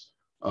frivolous.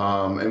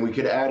 And we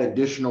could add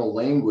additional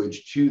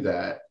language to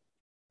that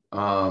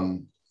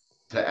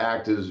to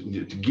act as,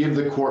 to give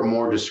the court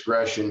more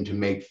discretion to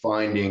make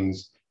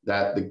findings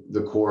that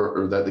the court,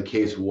 or that the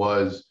case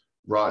was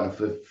brought in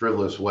a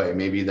frivolous way.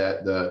 Maybe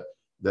that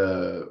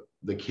the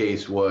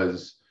case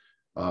was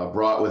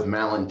brought with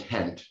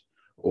malintent,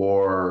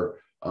 or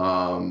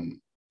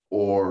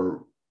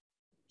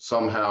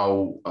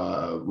somehow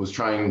was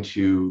trying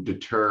to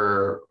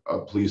deter a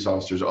police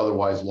officer's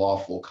otherwise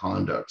lawful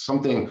conduct,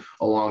 something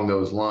along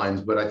those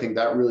lines. But I think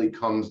that really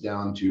comes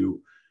down to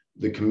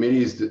the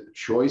committee's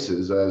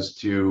choices as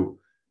to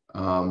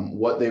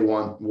what it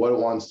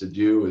wants to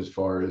do as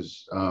far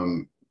as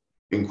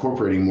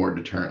incorporating more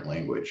deterrent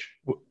language.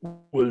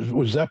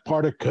 Was that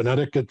part of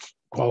Connecticut's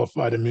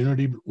qualified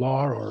immunity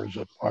law, or is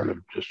it part of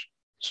just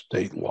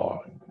state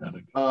law in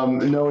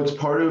Connecticut? No, it's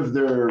part of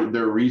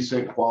their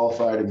recent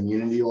qualified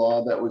immunity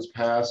law that was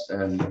passed,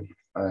 and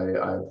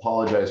I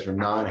apologize for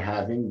not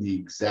having the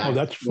exact. Oh,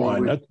 that's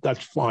fine.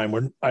 That's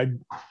fine.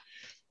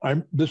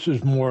 This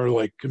is more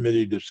like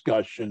committee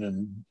discussion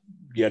and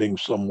getting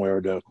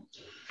somewhere to.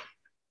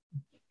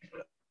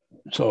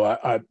 So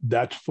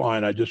that's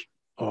fine. I just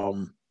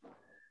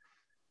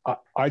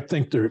I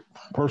think there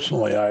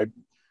personally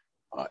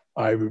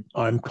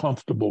I'm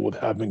comfortable with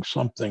having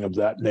something of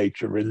that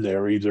nature in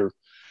there. Either,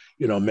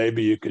 you know,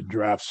 maybe you could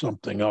draft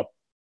something up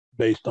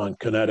based on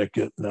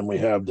Connecticut, and then we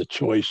have the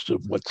choice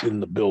of what's in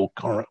the bill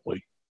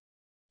currently.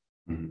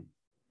 Mm-hmm.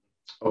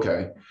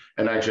 Okay,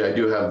 and actually, I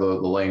do have the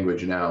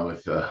language now.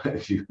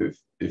 If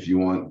you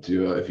want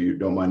to, if you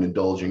don't mind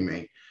indulging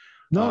me.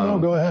 No,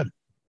 go ahead.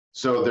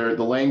 So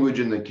the language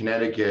in the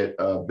Connecticut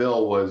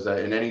bill was that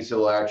in any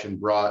civil action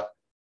brought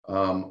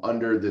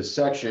under this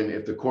section,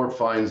 if the court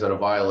finds that a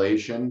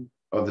violation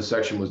of the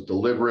section was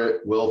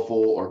deliberate,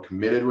 willful, or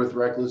committed with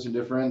reckless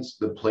indifference,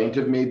 the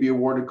plaintiff may be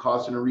awarded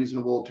costs and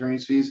reasonable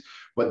attorney's fees.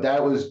 But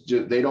that was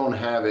just, they don't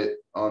have it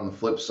on the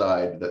flip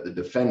side that the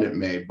defendant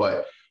may.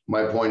 But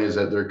my point is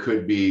that there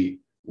could be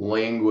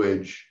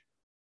language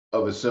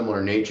of a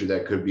similar nature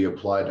that could be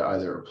applied to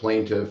either a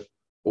plaintiff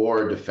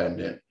or a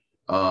defendant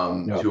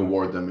to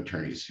award them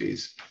attorney's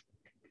fees.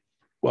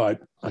 Well,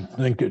 I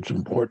think it's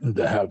important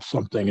to have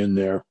something in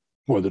there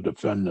for the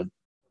defendant.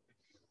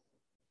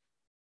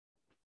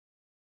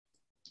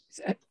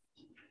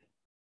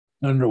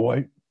 Senator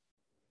White?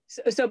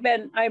 So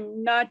Ben,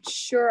 I'm not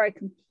sure I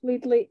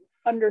completely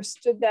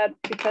understood that,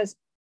 because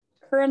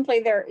currently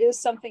there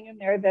is something in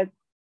there that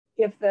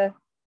if the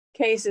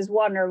case is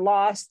won or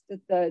lost,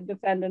 that the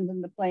defendant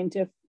and the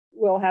plaintiff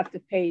will have to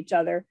pay each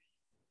other.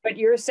 But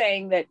you're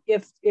saying that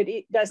if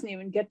it doesn't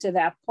even get to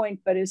that point,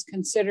 but is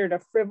considered a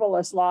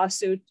frivolous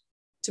lawsuit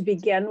to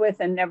begin with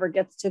and never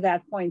gets to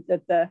that point,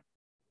 that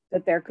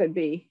there could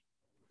be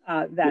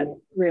that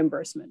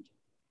reimbursement.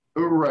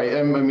 Right.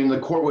 I mean, the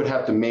court would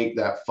have to make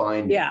that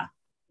finding. Yeah.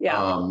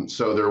 Yeah.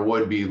 So there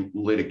would be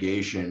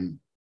litigation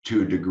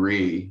to a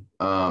degree.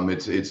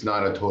 It's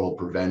not a total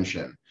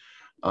prevention.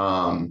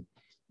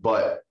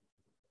 But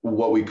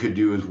what we could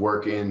do is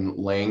work in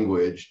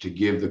language to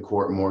give the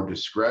court more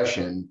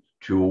discretion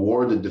to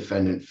award the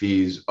defendant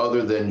fees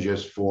other than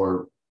just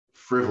for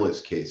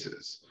frivolous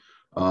cases.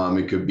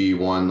 It could be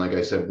one, like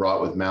I said,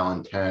 brought with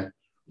malintent,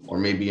 or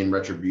maybe in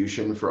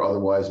retribution for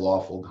otherwise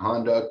lawful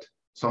conduct,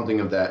 something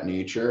of that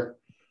nature.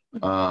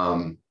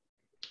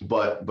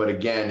 But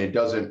again, it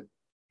doesn't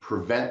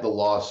prevent the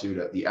lawsuit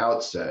at the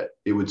outset.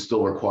 It would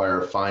still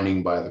require a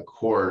finding by the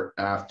court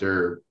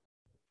after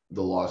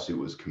the lawsuit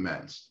was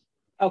commenced.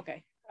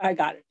 Okay, I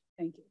got it.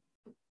 Thank you.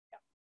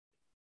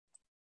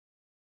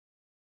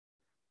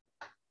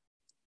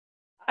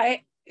 Yeah.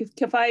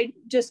 If I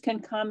just can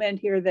comment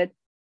here that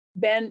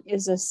Ben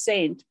is a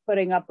saint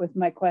putting up with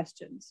my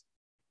questions.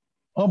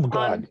 Oh my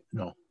God,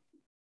 no.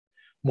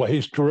 Well,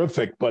 he's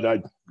terrific, but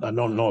I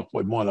don't know if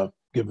we'd want to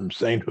give him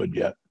sainthood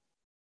yet.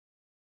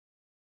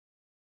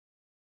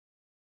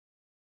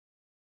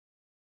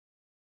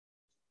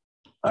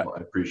 I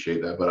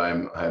appreciate that, but I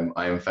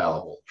am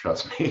fallible.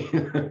 Trust me.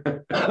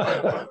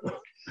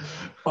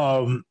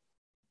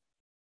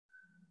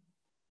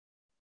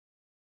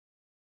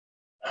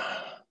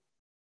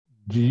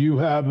 Do you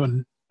have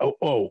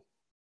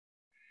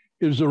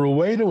is there a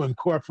way to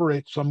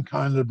incorporate some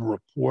kind of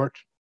report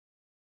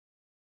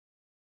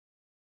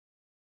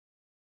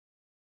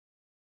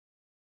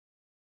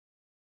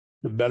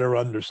to better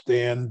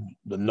understand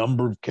the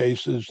number of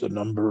cases, the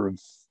number of,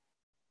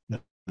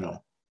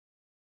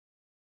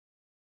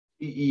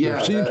 Yeah,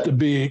 there seems to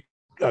be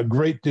a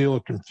great deal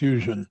of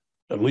confusion,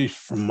 at least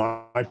from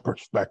my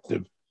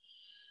perspective,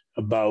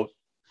 about,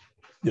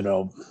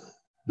 the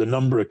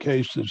number of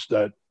cases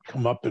that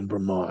come up in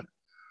Vermont.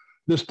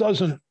 This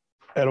doesn't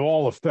at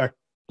all affect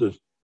the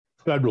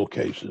federal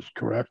cases,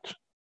 correct?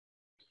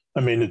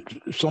 I mean,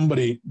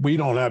 we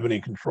don't have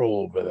any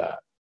control over that.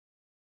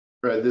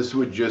 Right. This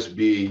would just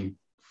be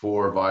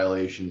for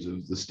violations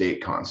of the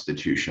state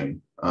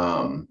constitution.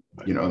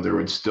 There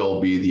would still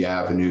be the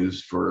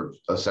avenues for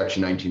a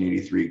Section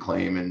 1983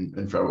 claim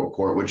in federal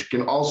court, which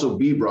can also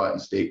be brought in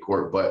state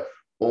court, but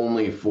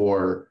only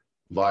for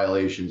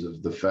violations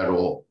of the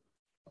federal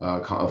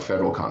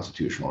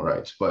constitutional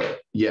rights.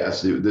 But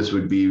yes, this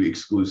would be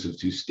exclusive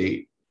to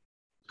state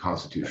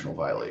constitutional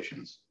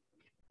violations.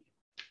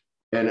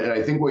 And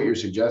I think what you're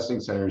suggesting,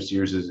 Senator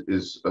Sears,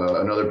 is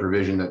another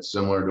provision that's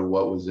similar to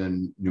what was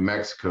in New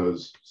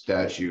Mexico's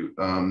statute.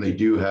 They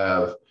do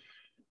have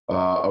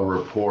a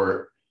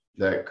report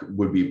that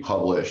would be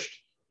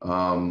published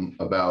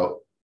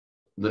about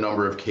the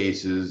number of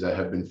cases that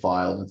have been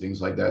filed and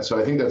things like that. So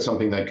I think that's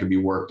something that could be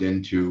worked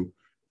into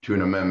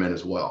an amendment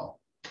as well.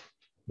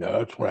 Yeah,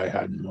 that's what I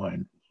had in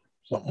mind,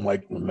 something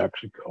like New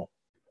Mexico.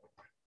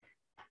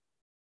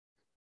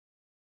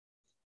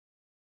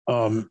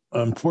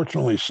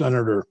 Unfortunately,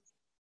 Senator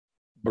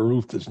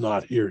Baruth is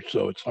not here,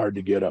 so it's hard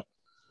to get a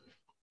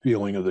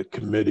feeling of the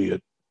committee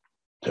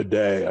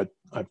today.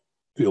 I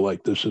feel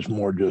like this is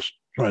more just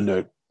trying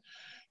to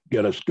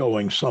get us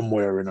going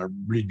somewhere in a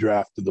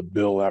redraft of the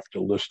bill after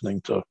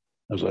listening to,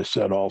 as I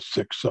said, all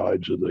 6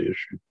 sides of the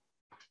issue,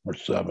 or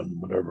 7,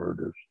 whatever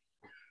it is.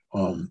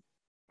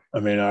 I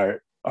mean, are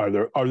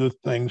there other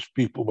things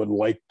people would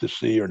like to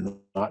see or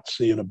not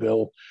see in a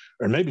bill?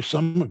 Or maybe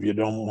some of you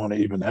don't want to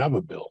even have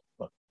a bill.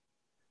 But.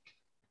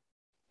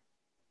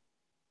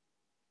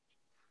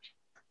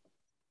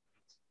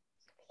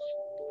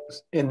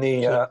 In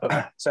the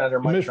Senator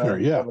Mike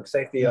Public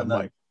Safety,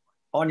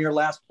 on your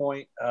last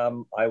point,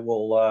 I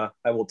will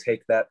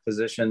take that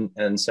position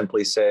and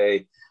simply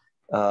say,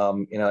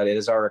 it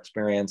is our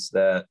experience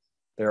that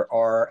there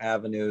are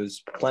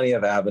avenues, plenty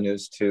of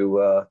avenues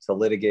to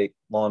litigate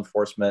law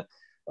enforcement.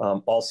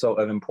 Also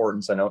of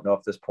importance, I don't know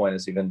if this point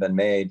has even been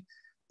made,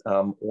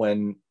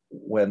 when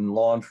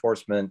law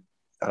enforcement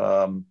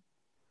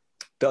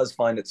does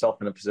find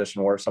itself in a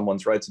position where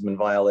someone's rights have been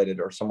violated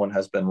or someone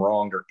has been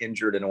wronged or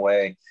injured in a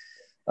way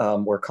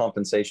where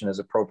compensation is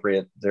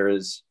appropriate, there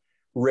is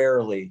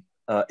rarely,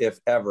 if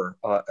ever,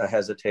 a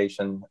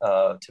hesitation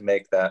to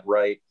make that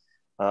right.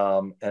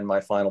 And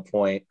my final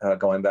point,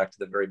 going back to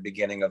the very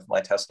beginning of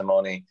my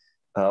testimony,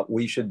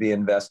 we should be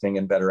investing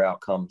in better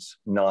outcomes,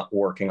 not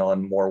working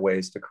on more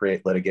ways to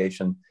create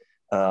litigation.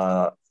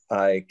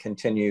 I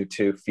continue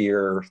to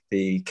fear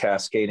the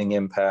cascading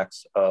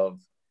impacts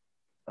of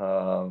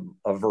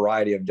a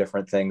variety of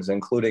different things,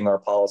 including our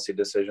policy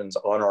decisions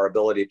on our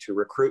ability to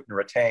recruit and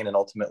retain and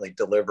ultimately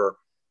deliver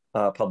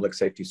public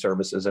safety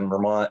services in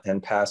Vermont.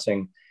 And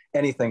passing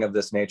anything of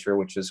this nature,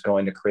 which is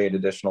going to create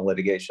additional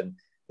litigation,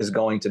 is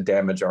going to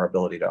damage our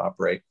ability to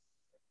operate.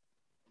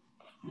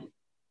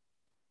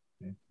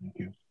 Okay, thank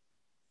you.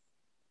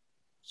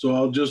 So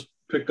I'll just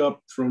pick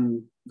up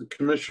from the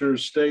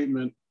commissioner's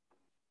statement.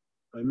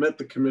 I met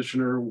the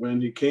commissioner when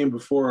he came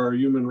before our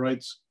Human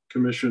Rights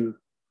Commission,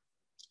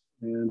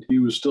 and he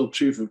was still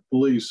chief of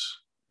police.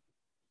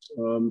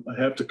 I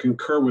have to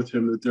concur with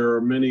him that there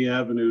are many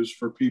avenues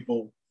for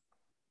people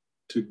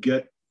to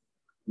get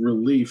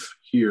relief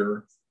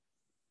here.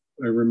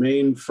 I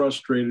remain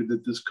frustrated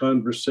that this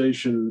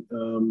conversation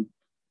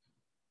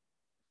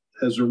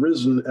has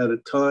arisen at a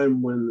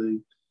time when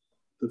the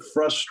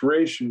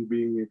frustration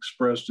being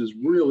expressed is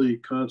really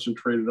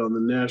concentrated on the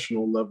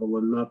national level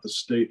and not the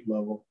state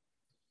level.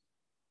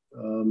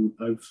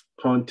 I've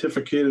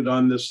pontificated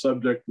on this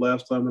subject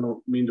last time. I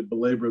don't mean to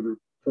belabor the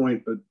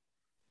point, but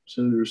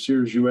Senator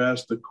Sears, you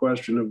asked the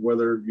question of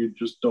whether you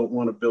just don't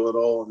want a bill at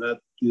all, and that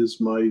is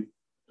my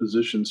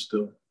position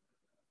still.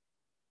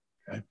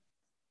 Okay.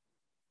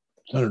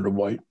 Senator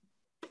White.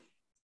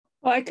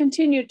 Well, I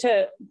continue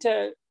to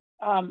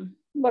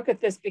look at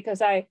this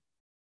because I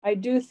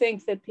do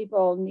think that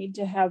people need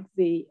to have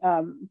the,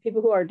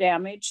 people who are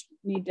damaged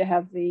need to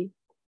have the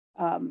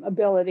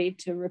ability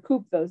to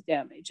recoup those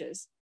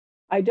damages.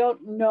 I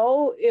don't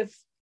know if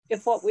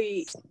what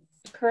we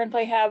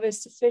currently have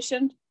is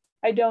sufficient.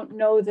 I don't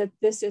know that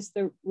this is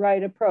the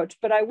right approach,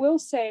 but I will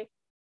say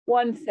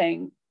one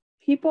thing.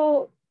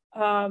 People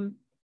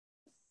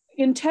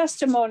in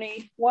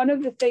testimony, one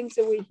of the things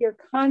that we hear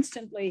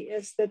constantly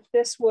is that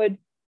this would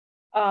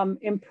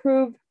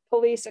improve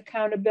police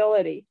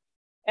accountability.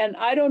 And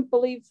I don't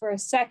believe for a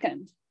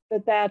second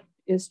that that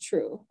is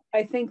true.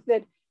 I think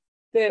that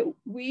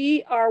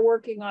we are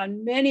working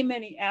on many,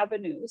 many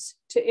avenues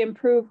to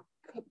improve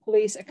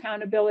police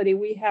accountability.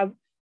 We have,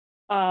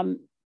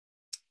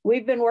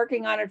 we've been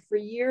working on it for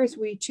years.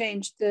 We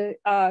changed the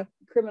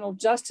Criminal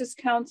Justice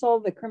Council.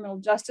 The Criminal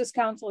Justice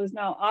Council is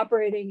now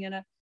operating in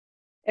a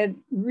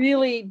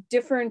really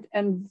different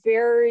and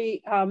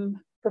very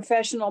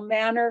professional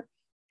manner.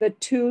 The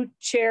two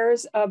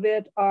chairs of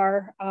it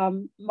are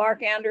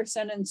Mark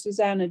Anderson and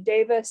Susanna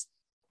Davis.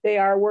 They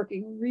are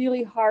working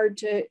really hard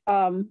to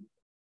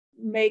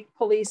make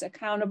police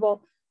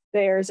accountable.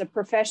 There's a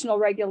professional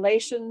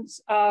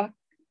regulations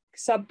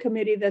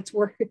subcommittee that's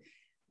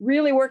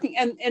really working,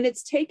 and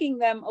it's taking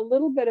them a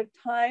little bit of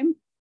time,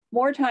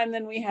 more time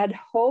than we had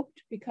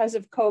hoped because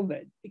of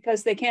COVID,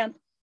 because they can't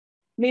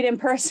meet in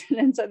person,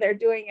 and so they're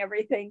doing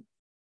everything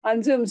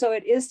on Zoom. So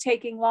it is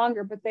taking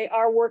longer, but they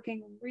are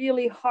working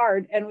really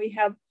hard, and we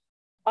have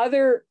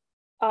other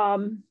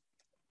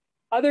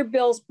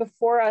bills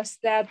before us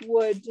that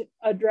would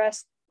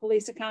address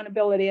police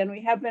accountability, and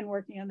we have been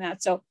working on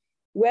that. So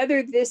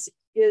whether this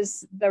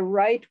is the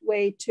right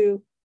way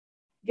to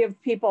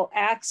give people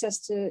access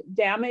to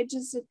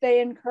damages that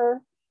they incur,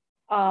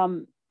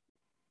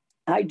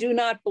 I do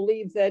not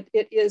believe that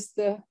it is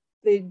the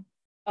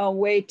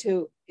way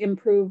to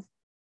improve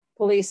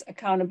police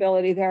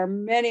accountability. There are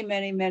many,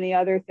 many, many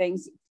other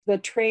things. The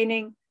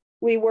training,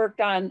 we worked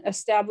on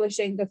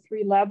establishing the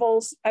 3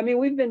 levels. I mean,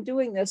 we've been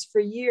doing this for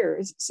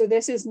years, so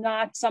this is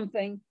not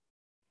something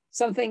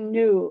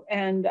new.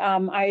 And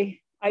I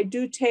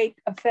do take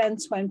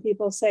offense when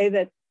people say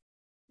that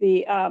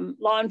the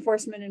law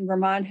enforcement in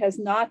Vermont has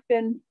not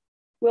been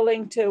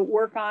willing to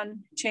work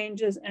on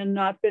changes and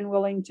not been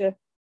willing to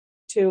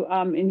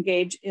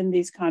engage in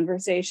these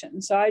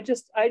conversations. So I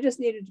just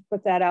needed to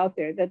put that out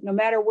there, that no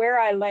matter where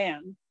I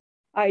land,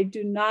 I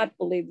do not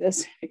believe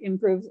this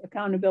improves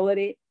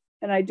accountability.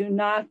 And I do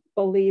not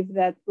believe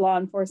that law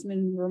enforcement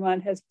in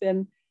Vermont has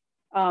been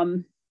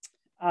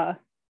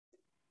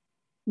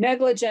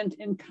negligent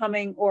in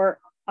coming or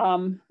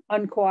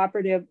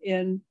uncooperative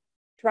in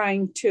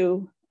trying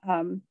to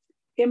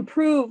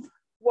improve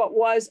what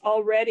was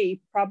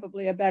already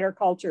probably a better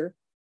culture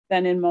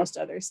than in most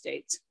other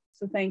states.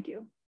 So thank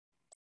you.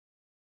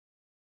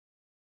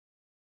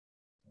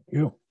 Thank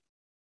you.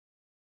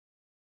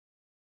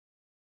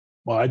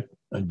 Well,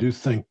 I do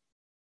think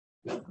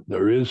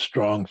there is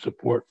strong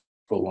support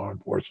for law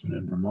enforcement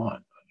in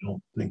Vermont. I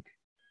don't think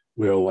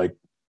we're like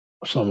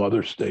some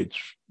other states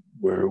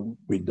where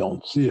we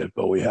don't see it,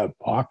 but we have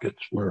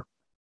pockets where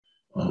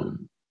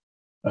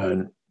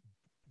and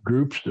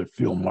groups that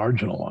feel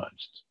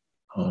marginalized.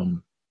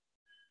 And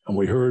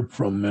we heard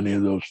from many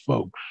of those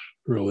folks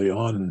early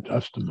on in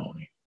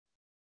testimony.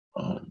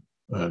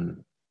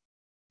 And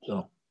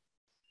so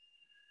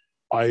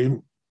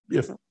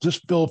if this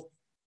bill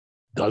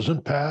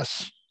doesn't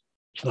pass,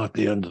 it's not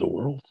the end of the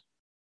world.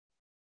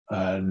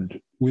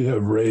 And we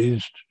have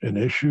raised an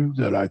issue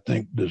that I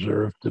think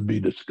deserved to be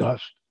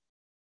discussed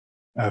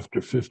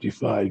after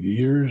 55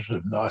 years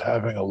of not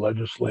having a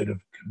legislative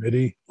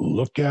committee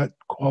look at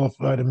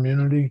qualified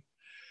immunity,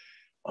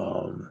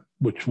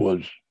 which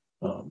was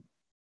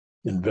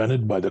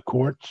invented by the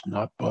courts,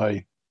 not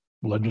by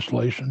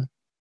legislation.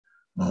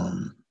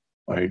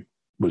 I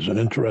was an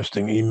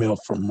interesting email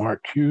from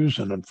Mark Hughes,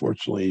 and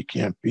unfortunately he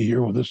can't be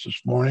here with us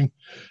this morning,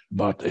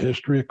 about the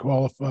history of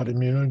qualified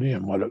immunity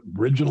and what it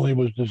originally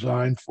was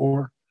designed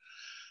for.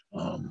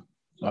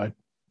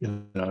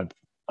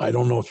 I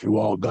don't know if you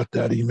all got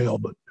that email,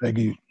 but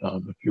Peggy,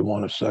 if you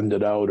want to send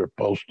it out or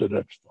post it,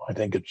 I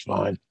think it's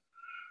fine.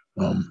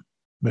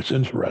 It's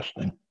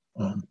interesting,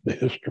 the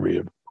history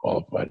of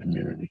qualified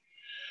immunity.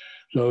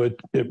 So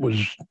it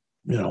was,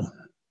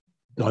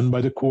 done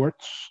by the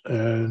courts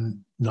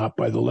and not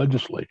by the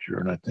legislature.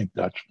 And I think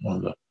that's one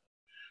of the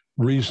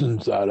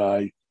reasons that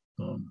I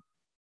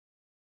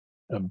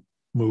have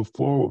moved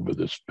forward with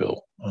this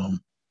bill.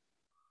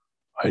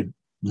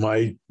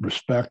 My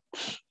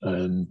respect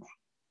and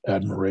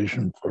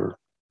admiration for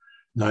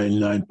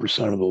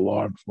 99% of the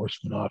law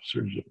enforcement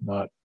officers, if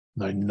not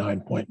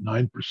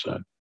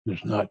 99.9%,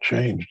 has not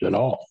changed at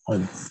all.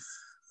 And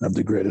I have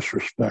the greatest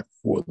respect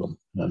for them.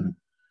 And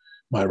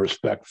my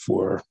respect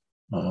for,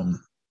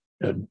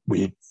 and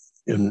we,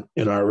 in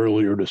our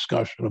earlier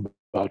discussion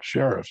about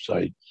sheriffs,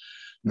 I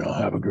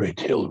have a great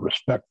deal of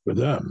respect for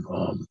them,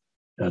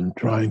 and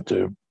trying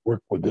to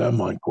work with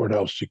them on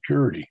courthouse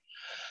security.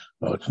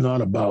 It's not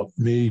about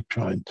me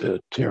trying to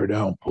tear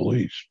down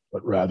police,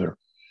 but rather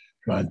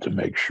trying to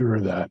make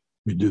sure that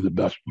we do the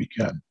best we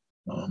can.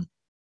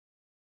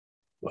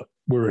 But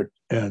where it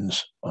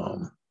ends,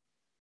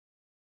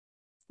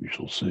 we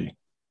shall see.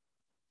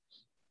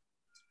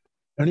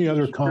 Any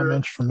other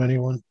comments from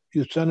anyone?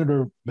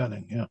 Senator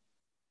Benning, yeah.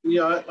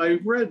 Yeah, I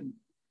read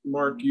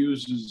Mark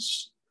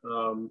Hughes's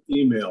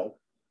email,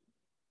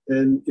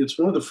 and it's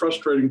one of the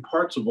frustrating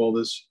parts of all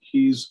this.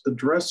 He's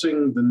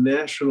addressing the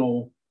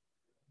national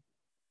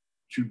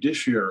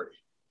judiciary.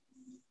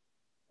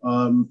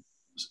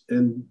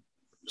 In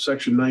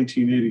Section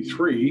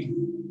 1983,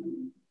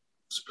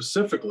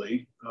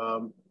 specifically,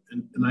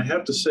 and I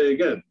have to say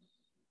again,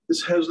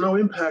 this has no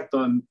impact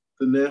on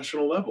the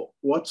national level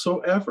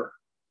whatsoever,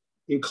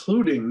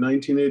 including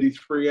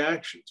 1983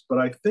 actions. But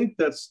I think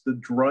that's the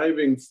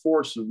driving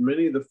force of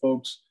many of the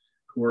folks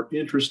who are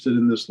interested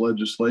in this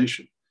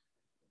legislation,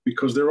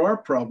 because there are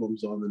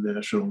problems on the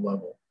national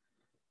level.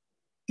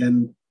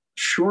 And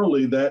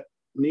surely that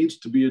needs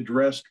to be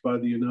addressed by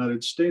the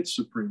United States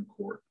Supreme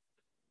Court.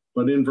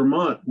 But in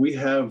Vermont, we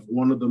have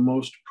one of the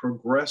most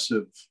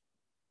progressive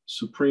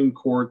Supreme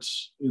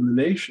Courts in the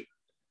nation.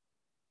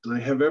 And I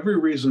have every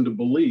reason to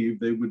believe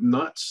they would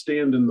not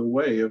stand in the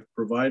way of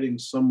providing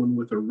someone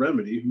with a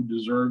remedy who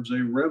deserves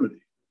a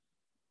remedy.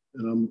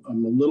 And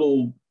I'm a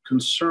little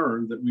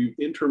concerned that we've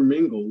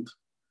intermingled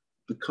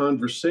the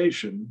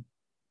conversation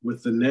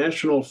with the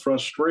national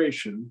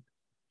frustration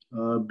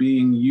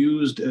being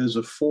used as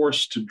a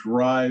force to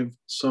drive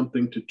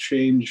something to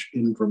change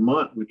in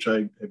Vermont, which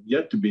I have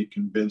yet to be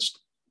convinced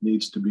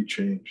needs to be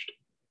changed.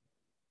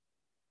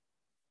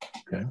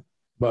 Okay.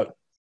 But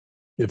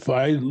if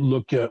I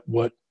look at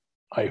what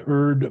I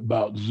heard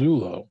about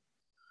Zulo,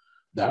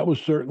 that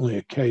was certainly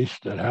a case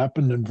that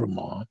happened in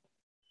Vermont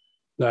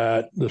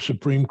that the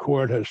Supreme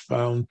Court has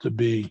found to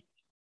be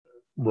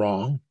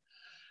wrong.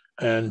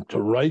 And to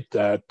right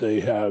that, they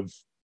have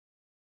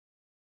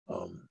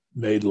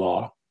made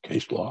law,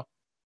 case law.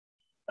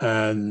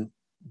 And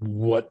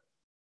what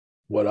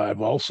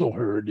I've also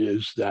heard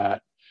is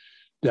that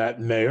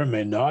that may or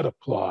may not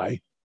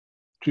apply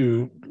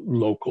to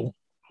local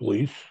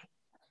police,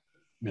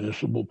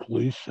 municipal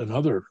police, and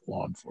other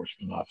law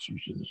enforcement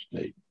officers in the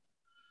state.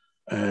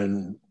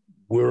 And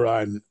where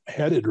I'm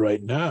headed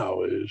right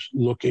now is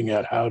looking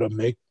at how to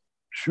make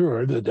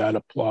sure that that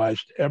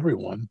applies to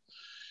everyone.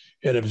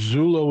 And if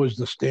Zulo is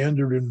the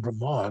standard in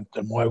Vermont,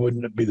 then why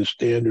wouldn't it be the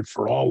standard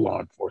for all law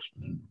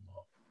enforcement in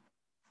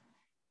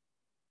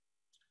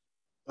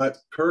Vermont?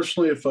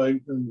 Personally, if I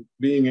am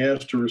being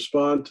asked to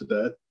respond to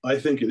that, I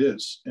think it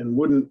is. And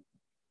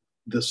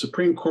the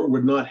Supreme Court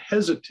would not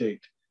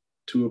hesitate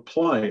to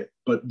apply it.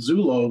 But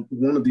Zulo,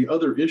 one of the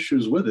other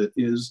issues with it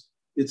is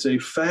it's a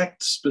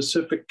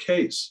fact-specific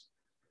case.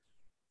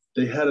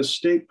 They had a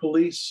state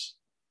police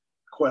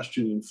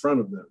question in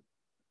front of them.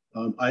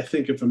 I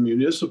think if a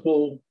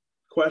municipal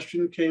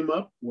question came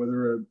up,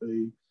 whether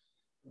a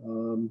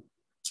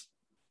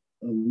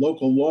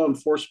local law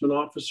enforcement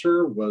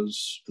officer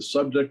was the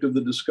subject of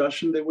the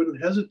discussion, they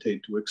wouldn't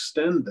hesitate to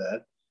extend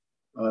that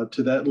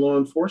to that law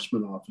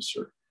enforcement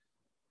officer.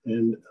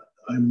 And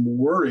I'm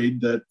worried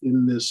that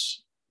in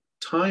this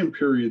time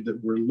period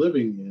that we're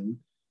living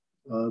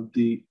in,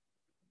 the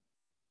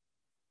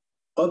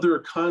other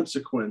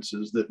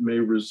consequences that may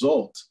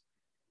result,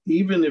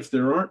 even if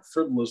there aren't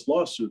frivolous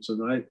lawsuits,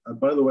 and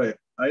by the way,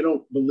 I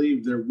don't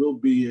believe there will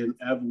be an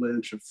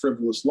avalanche of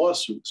frivolous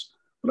lawsuits,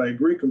 but I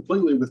agree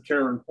completely with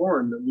Karen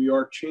Horn that we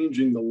are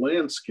changing the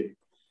landscape.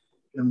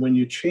 And when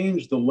you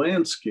change the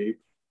landscape,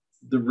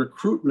 the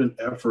recruitment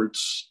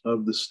efforts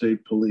of the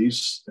state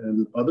police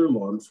and other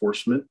law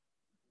enforcement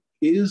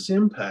is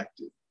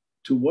impacted.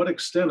 To what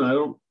extent, I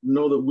don't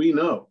know that we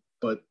know,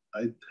 but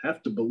I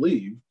have to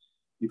believe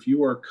if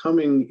you are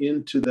coming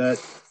into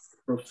that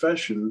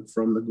profession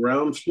from the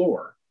ground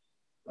floor,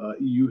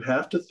 you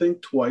have to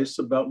think twice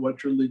about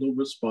what your legal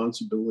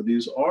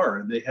responsibilities are,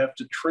 and they have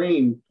to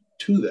train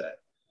to that.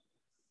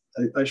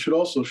 I should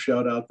also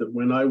shout out that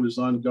when I was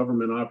on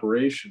government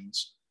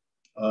operations,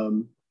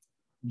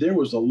 there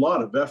was a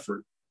lot of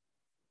effort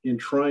in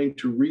trying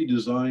to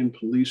redesign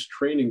police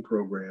training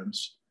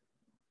programs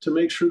to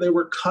make sure they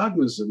were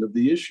cognizant of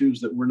the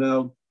issues that we're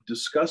now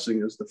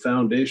discussing as the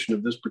foundation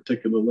of this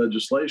particular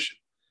legislation.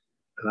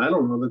 And I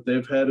don't know that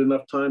they've had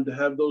enough time to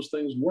have those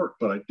things work,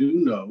 but I do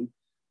know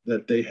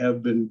that they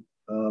have been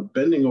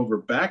bending over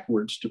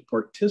backwards to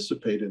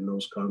participate in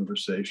those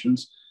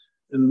conversations.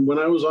 And when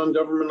I was on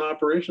government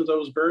operations, I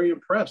was very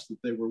impressed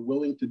that they were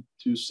willing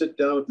to sit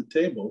down at the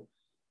table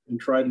and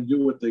try to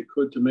do what they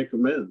could to make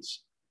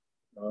amends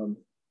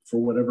for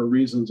whatever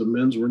reasons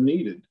amends were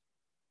needed.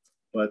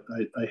 But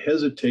I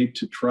hesitate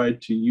to try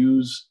to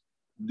use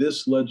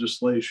this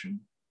legislation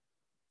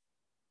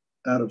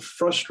out of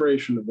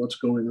frustration of what's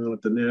going on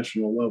at the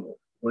national level,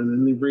 when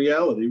in the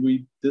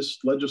reality, this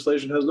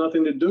legislation has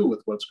nothing to do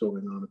with what's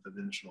going on at the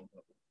national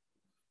level.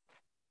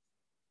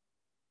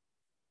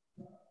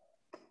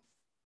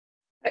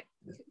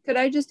 Could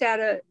I just add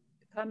a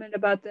comment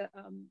about the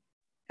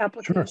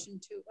application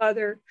to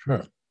other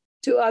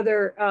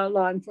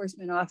law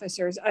enforcement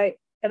officers? I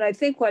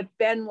think what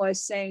Ben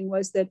was saying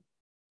was that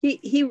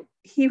he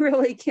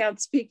really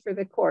can't speak for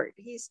the court.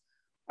 He's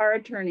our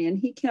attorney, and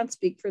he can't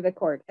speak for the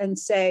court and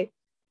say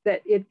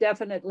that it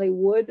definitely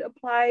would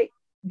apply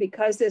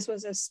because this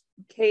was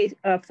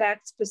a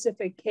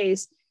fact-specific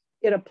case.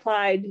 It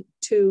applied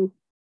to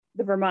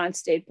the Vermont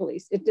State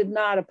Police. It did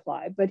not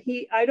apply, but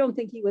I don't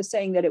think he was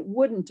saying that it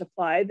wouldn't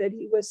apply, that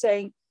he was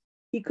saying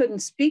he couldn't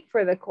speak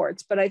for the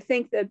courts. But I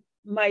think that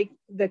Mike,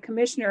 the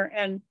commissioner,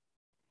 and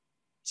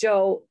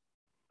Joe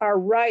are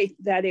right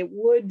that it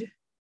would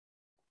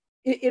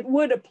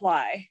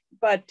apply,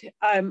 but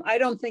I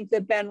don't think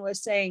that Ben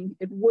was saying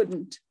it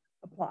wouldn't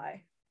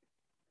apply.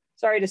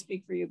 Sorry to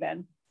speak for you,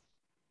 Ben.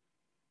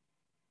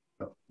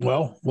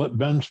 Well, let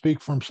Ben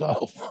speak for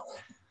himself.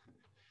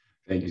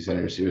 Thank you,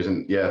 Senator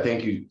Susan. Yeah,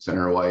 thank you,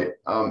 Senator White.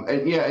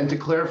 And to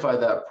clarify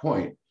that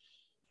point,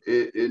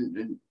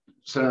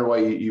 Senator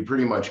White, you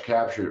pretty much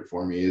captured it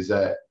for me, is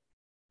that,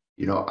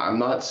 I'm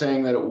not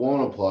saying that it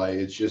won't apply.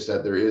 It's just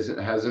that there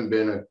hasn't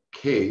been a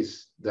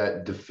case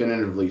that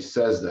definitively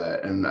says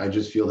that. And I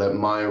just feel that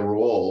my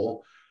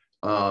role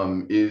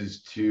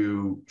is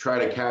to try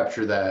to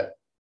capture that,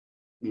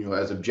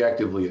 as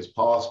objectively as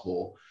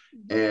possible.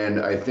 And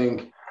I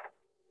think,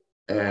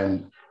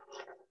 and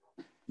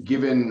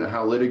given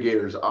how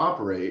litigators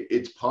operate,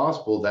 it's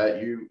possible that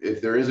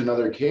if there is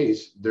another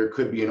case, there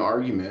could be an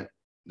argument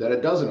that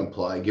it doesn't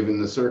apply given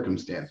the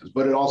circumstances,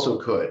 but it also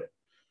could.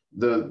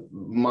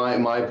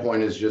 My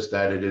point is just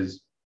that it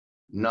is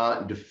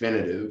not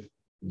definitive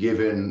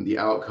given the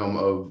outcome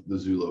of the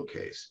Zulo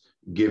case,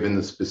 given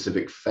the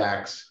specific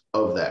facts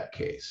of that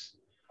case.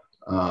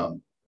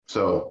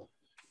 So,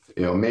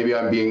 maybe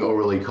I'm being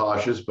overly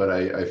cautious, but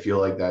I feel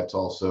like that's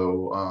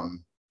also,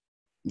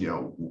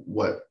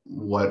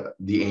 what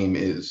the aim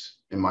is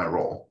in my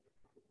role.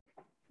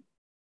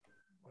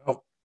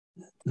 Well,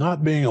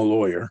 not being a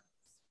lawyer,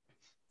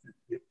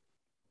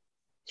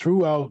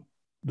 throughout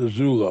the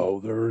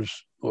Zulo,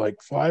 there's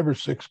like 5 or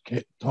 6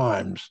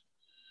 times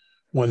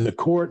when the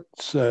court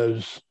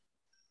says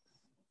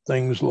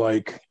things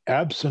like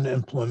absent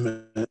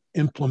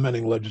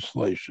implementing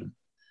legislation,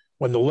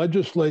 when the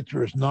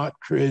legislature has not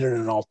created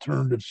an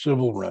alternative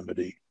civil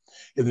remedy,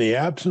 in the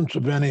absence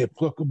of any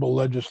applicable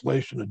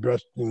legislation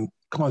addressing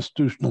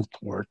constitutional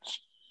torts,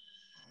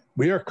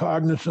 we are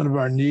cognizant of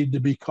our need to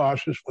be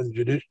cautious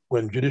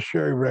when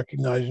judiciary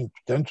recognizing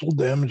potential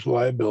damage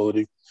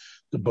liability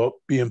to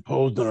be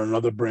imposed on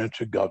another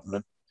branch of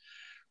government.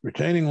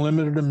 Retaining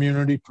limited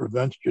immunity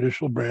prevents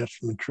judicial branch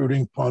from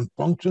intruding upon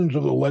functions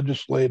of the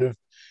legislative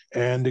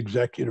and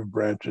executive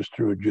branches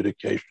through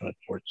adjudication of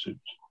tort suits.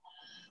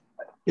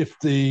 If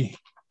the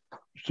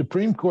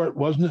Supreme Court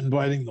wasn't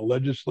inviting the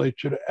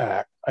legislature to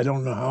act, I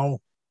don't know how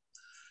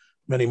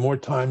many more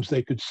times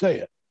they could say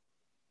it.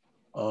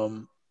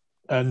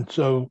 And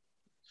so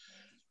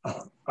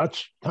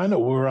that's kind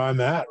of where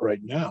I'm at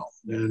right now.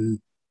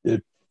 And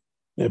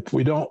if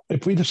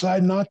we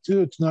decide not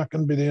to, it's not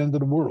going to be the end of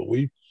the world.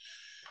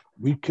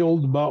 We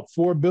killed about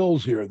 4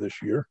 bills here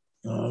this year,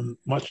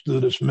 much to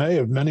the dismay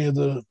of many of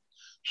the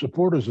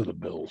supporters of the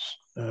bills.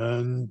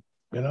 And,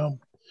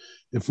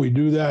 if we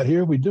do that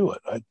here, we do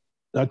it.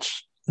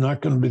 That's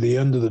not going to be the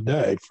end of the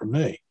day for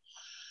me.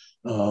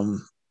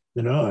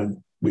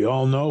 And we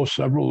all know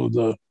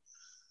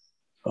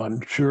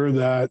I'm sure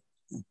that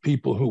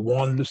people who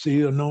wanted to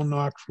see a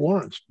no-knox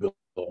warrants bill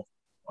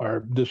are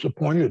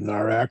disappointed in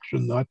our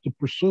action not to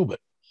pursue it.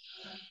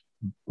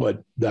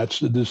 But that's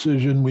the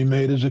decision we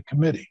made as a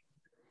committee.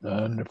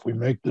 And if we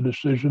make the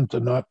decision to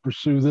not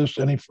pursue this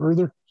any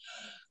further,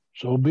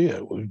 so be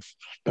it. We've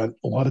spent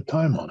a lot of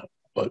time on it,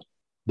 but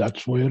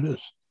that's the way it is.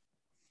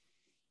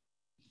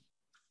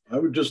 I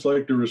would just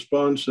like to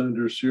respond,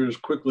 Senator Sears,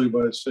 quickly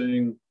by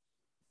saying,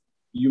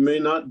 you may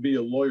not be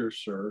a lawyer,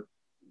 sir,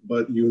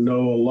 but you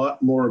know a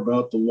lot more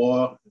about the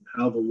law and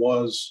how the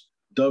laws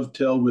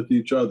dovetail with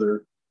each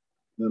other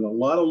than a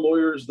lot of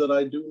lawyers that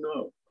I do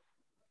know.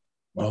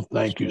 Well,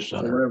 thank you,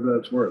 Senator. Whatever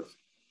that's worth.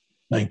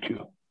 Thank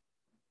you.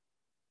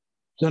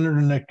 Senator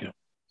Nicka.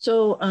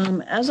 So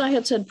as I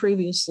had said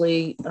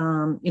previously,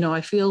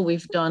 I feel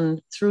we've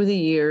done through the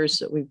years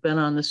that we've been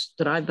on this,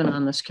 that I've been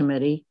on this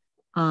committee,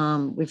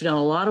 We've done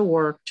a lot of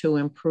work to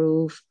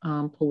improve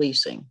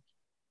policing.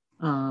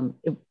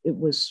 It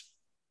was,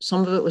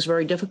 some of it was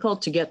very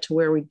difficult to get to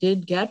where we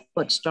did get,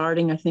 but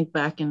starting, I think,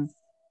 back in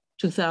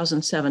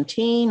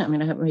 2017, I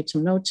mean, I have made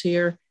some notes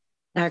here,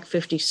 Act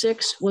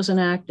 56 was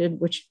enacted,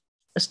 which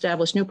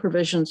established new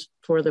provisions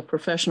for the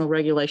professional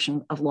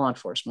regulation of law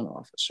enforcement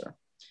officer.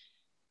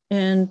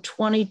 In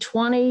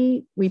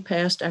 2020, we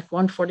passed Act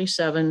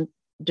 147,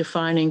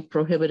 defining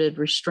prohibited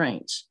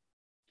restraints.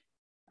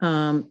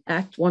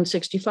 Act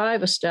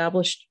 165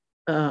 established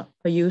a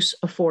use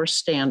of force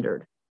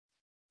standard.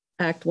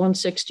 Act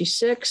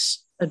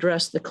 166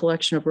 addressed the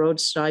collection of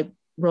roadside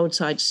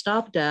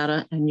stop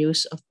data and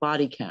use of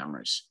body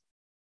cameras.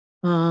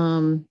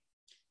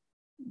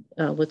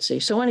 Let's see.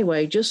 So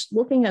anyway, just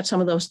looking at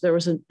some of those,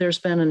 there's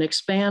been an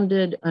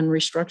expanded and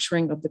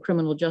restructuring of the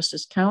Criminal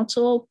Justice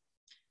Council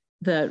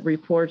that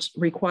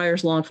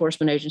requires law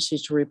enforcement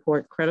agencies to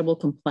report credible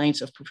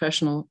complaints of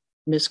professional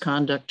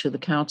misconduct to the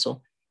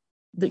council.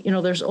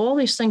 There's all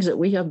these things that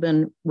we have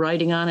been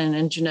writing on, and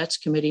in Jeanette's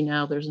committee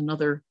now, there's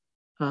another,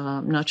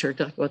 I'm not sure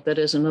exactly what that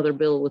is, another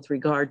bill with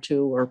regard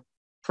to, or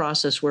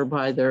process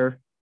whereby they're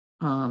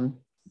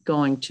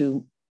going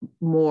to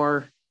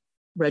more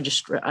I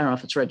don't know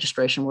if it's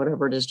registration,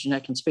 whatever it is,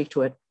 Jeanette can speak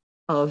to it,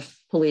 of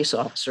police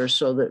officers,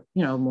 so that,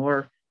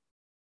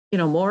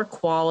 more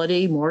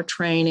quality, more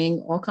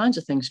training, all kinds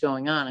of things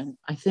going on. And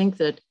I think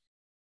that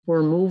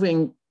we're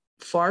moving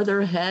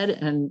farther ahead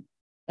and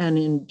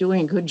in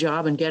doing a good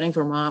job in getting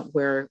Vermont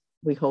where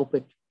we hope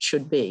it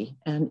should be,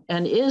 and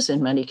is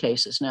in many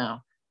cases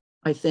now.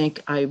 I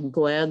think I'm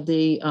glad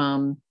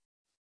that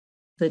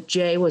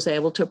Jay was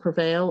able to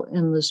prevail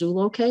in the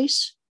Zulo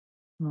case.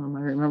 I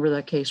remember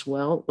that case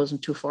well. It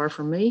wasn't too far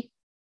from me,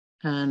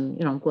 and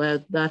I'm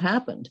glad that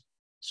happened.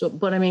 So,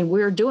 but I mean,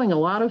 we're doing a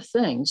lot of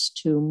things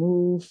to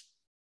move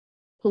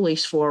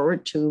police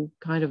forward to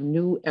kind of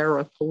new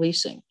era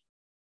policing.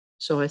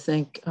 So I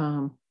think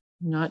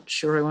not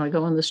sure I want to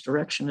go in this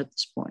direction at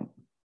this point.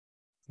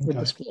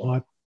 Okay.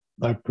 Well,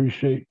 I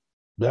appreciate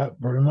that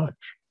very much.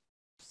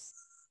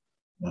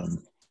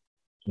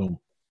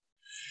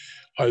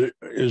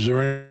 Is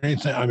there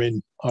anything, I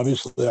mean,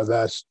 obviously I've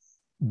asked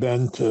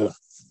Ben to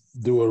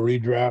do a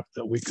redraft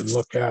that we can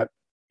look at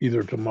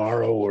either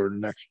tomorrow or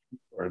next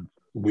or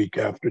week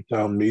after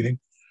town meeting.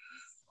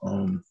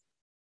 Do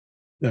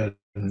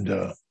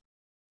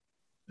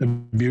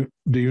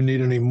you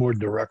need any more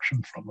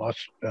direction from us,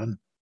 Ben,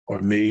 or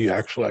me?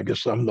 Actually, I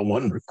guess I'm the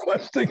one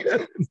requesting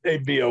it. It may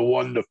be a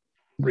 1-3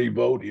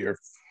 vote here.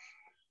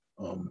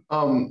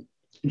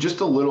 Just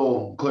a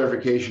little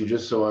clarification,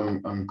 just so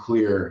I'm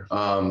clear.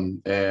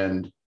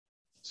 And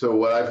so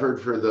what I've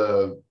heard for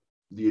the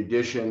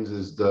additions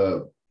is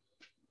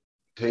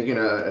taking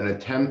an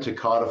attempt to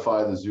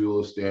codify the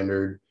Zulo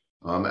standard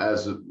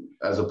as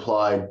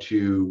applied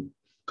to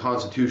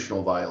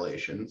constitutional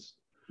violations.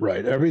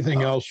 Right.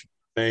 Everything else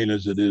remain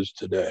as it is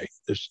today.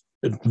 It's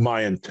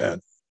my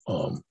intent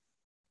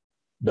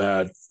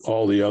that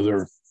all the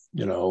other,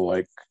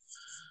 like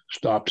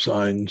stop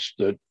signs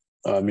that,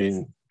 I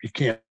mean, you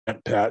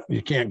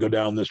can't go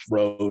down this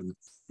road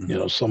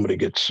and, somebody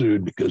gets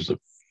sued because of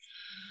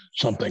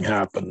something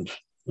happened.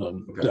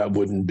 Okay. That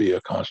wouldn't be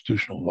a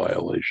constitutional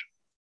violation,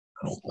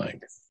 I don't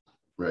think.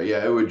 Right.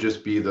 Yeah, it would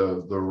just be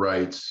the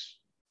rights,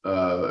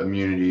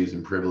 immunities,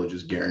 and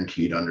privileges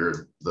guaranteed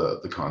under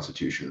the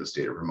Constitution of the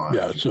state of Vermont.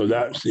 Yeah. So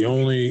that's the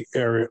only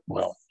area.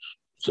 Well,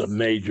 it's a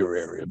major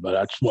area, but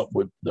that's what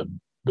the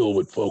bill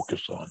would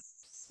focus on.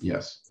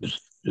 Yes.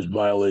 Is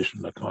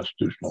violation of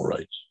constitutional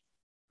rights.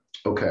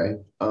 Okay.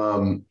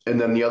 And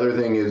then the other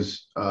thing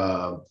is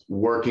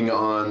working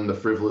on the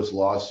frivolous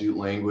lawsuit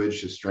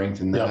language to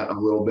strengthen that a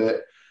little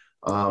bit.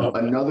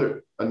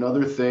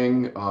 Another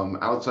thing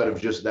outside of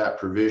just that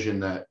provision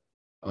that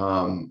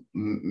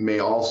may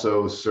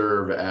also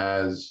serve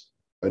as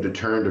a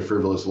deterrent to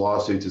frivolous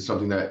lawsuits is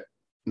something that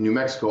New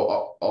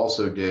Mexico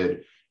also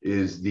did,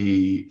 is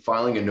the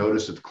filing a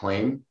notice of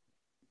claim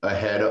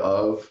ahead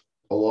of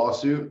a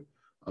lawsuit.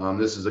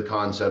 This is a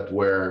concept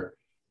where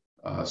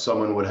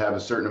someone would have a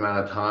certain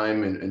amount of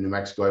time in New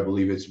Mexico, I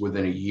believe it's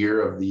within a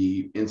year of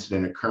the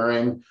incident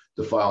occurring,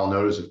 to file a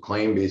notice of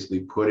claim,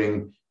 basically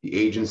putting the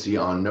agency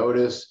on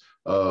notice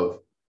of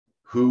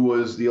who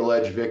was the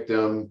alleged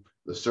victim,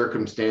 the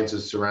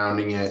circumstances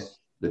surrounding it,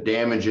 the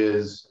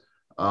damages,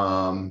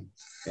 and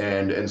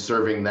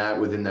serving that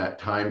within that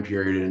time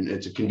period. And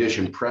it's a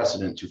condition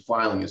precedent to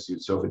filing a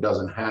suit. So if it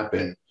doesn't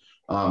happen,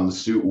 the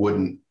suit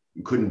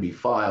couldn't be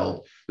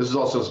filed. This is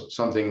also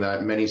something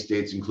that many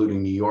states,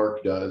 including New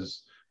York,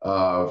 does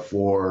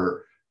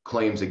for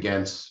claims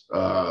against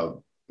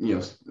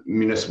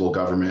municipal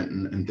government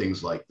and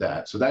things like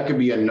that. So that could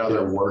be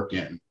another work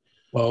in.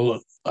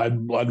 Well, I'd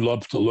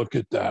love to look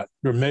at that.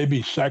 There may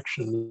be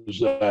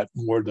sections that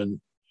more than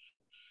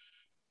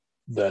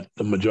that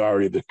the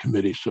majority of the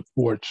committee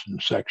supports,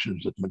 and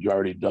sections that the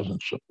majority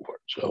doesn't support.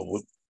 So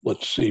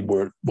let's see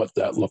what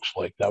that looks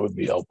like. That would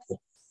be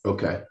helpful.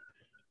 Okay.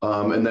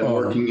 And then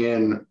working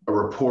in a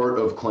report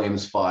of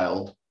claims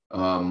filed,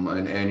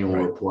 an annual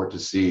report to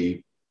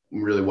see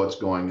really what's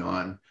going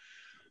on.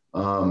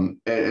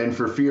 And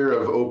for fear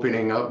of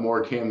opening up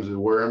more cans of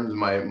worms,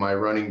 my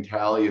running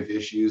tally of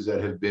issues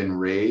that have been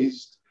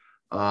raised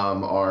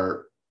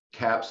are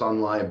caps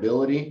on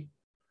liability,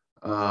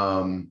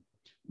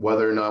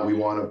 whether or not we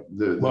want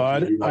to.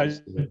 Well,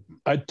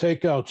 I'd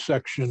take out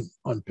section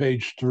on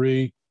page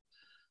 3,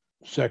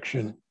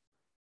 section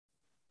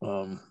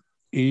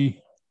E.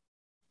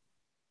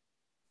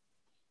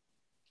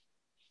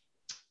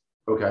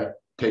 Okay,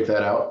 take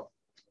that out.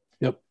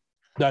 Yep,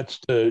 that's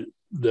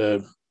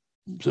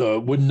so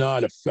it would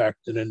not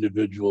affect an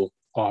individual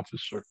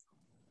officer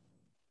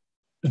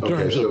in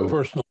terms of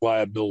personal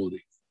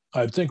liability.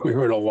 I think we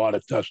heard a lot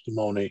of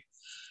testimony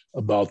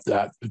about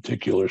that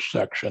particular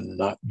section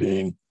not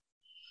being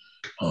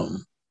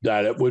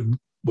that it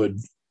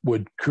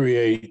would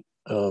create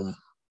in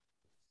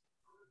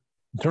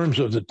terms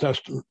of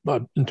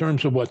the in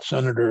terms of what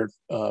Senator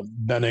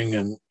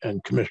Benning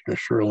and Commissioner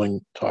Sherling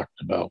talked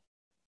about.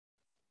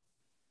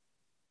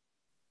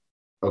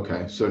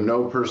 Okay, so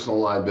no personal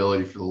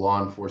liability for the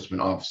law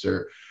enforcement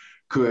officer.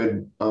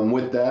 Could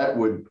with that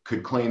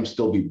could claims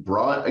still be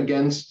brought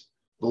against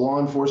the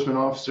law enforcement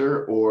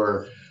officer,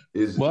 or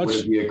would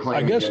it be a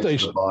claim against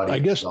the body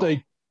itself?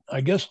 I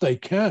guess they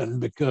can,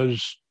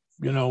 because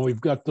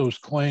we've got those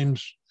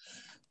claims,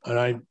 and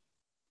I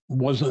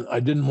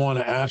didn't want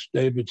to ask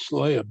David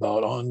Slay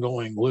about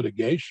ongoing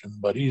litigation,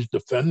 but he's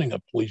defending a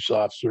police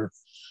officer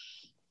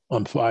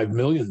on $5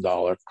 million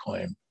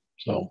claim.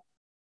 So.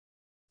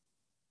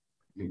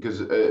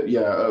 Because a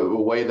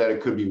way that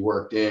it could be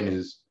worked in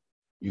is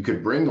you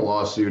could bring the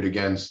lawsuit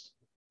against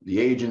the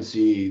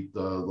agency,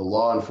 the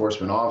law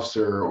enforcement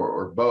officer,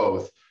 or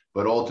both,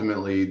 but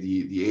ultimately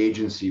the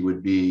agency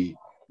would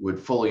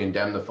fully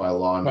indemnify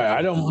law enforcement. Right,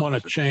 I don't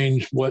want to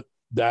change what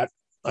that.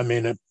 I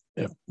mean,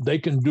 if they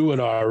can do it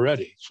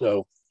already,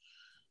 so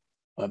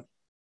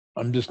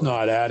I'm just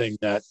not adding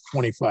that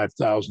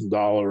 $25,000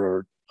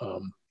 or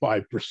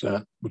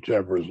 5%,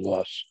 whichever is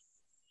less.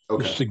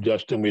 Okay.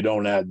 Suggesting we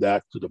don't add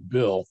that to the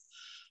bill.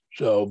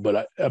 So,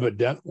 but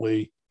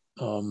evidently,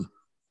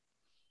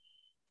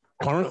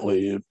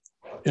 currently,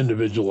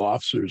 individual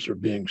officers are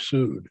being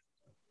sued.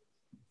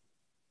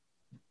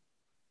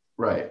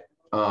 Right.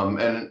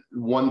 And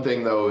one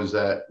thing, though, is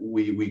that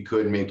we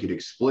could make it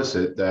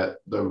explicit that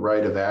the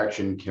right of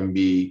action can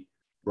be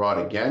brought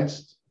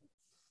against.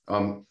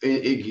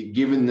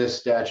 Given this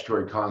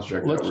statutory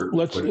construct,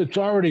 it's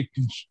already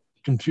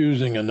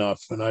confusing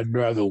enough, and I'd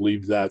rather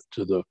leave that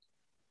to the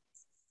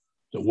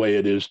way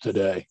it is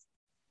today.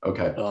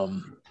 Okay.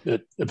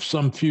 If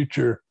some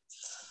future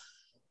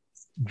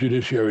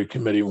Judiciary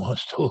Committee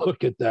wants to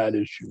look at that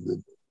issue,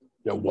 then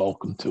they're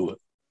welcome to it.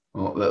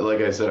 Well, like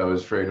I said, I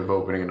was afraid of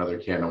opening another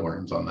can of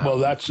worms on that. Well,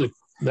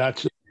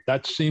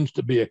 that seems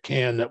to be a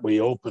can that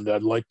we opened.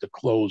 I'd like to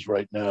close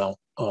right now.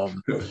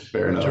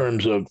 Fair enough. In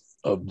terms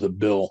of the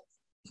bill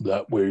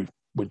that we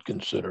would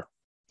consider.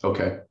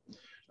 Okay.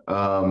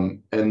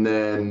 And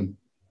then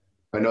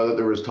I know that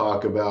there was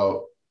talk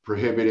about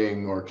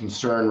prohibiting, or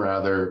concern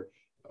rather,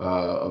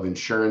 of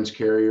insurance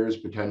carriers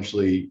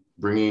potentially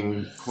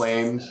bringing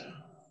claims.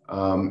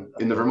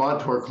 In the Vermont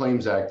Tort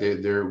Claims Act,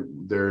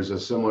 there's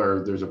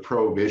a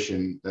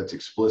prohibition that's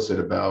explicit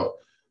about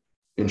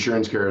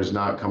insurance carriers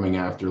not coming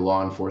after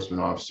law enforcement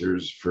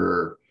officers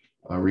for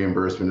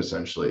reimbursement,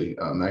 essentially.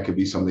 That could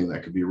be something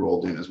that could be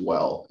rolled in as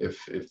well if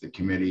the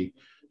committee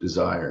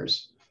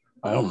desires.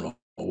 I don't know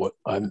what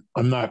I'm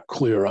not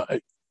clear.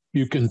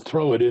 You can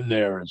throw it in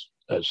there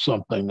as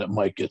something that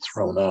might get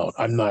thrown out.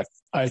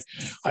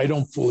 I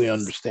don't fully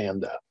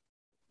understand that.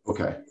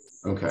 Okay.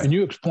 Can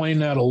you explain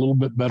that a little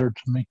bit better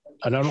to me?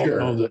 And I don't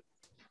know that.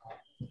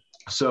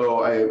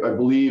 So I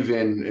believe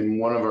in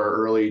one of our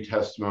early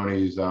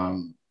testimonies,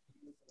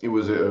 it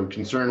was a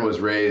concern was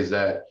raised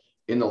that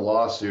in the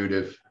lawsuit,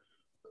 if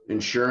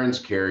insurance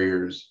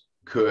carriers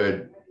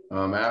could,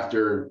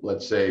 after,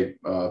 let's say,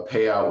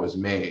 payout was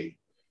made,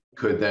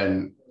 could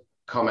then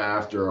come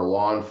after a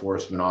law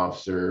enforcement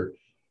officer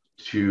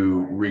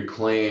to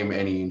reclaim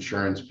any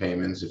insurance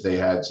payments if they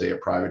had, say, a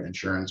private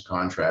insurance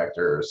contract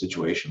or a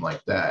situation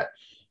like that.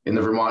 In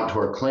the Vermont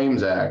Tort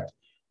Claims Act,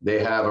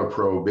 they have a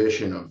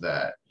prohibition of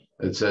that.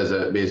 It says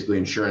that basically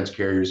insurance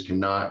carriers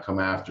cannot come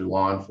after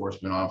law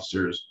enforcement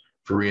officers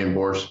for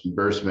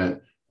reimbursement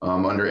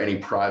under any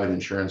private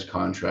insurance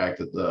contract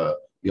that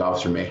the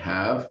officer may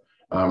have.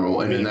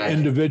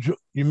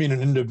 You mean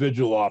an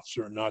individual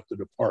officer, not the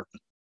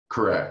department?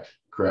 Correct.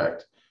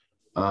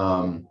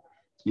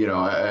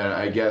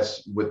 I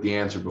guess with the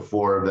answer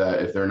before of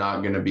that, if they're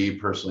not going to be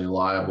personally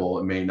liable,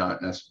 it may not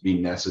be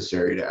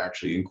necessary to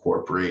actually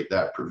incorporate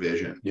that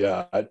provision.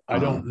 Yeah, I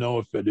don't know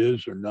if it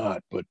is or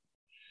not, but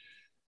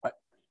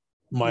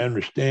my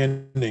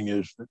understanding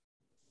is that,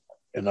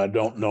 and I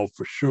don't know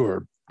for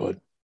sure, but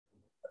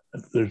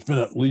there's been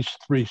at least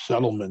 3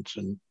 settlements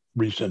in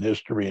recent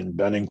history in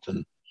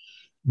Bennington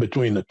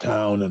between the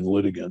town and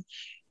litigants.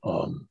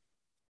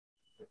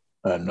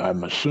 And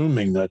I'm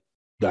assuming that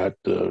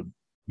the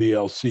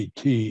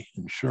VLCT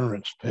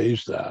insurance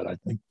pays that. I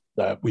think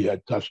that we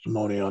had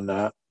testimony on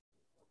that.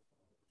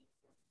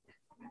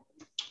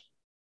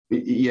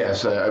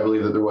 Yes, I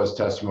believe that there was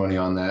testimony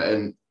on that.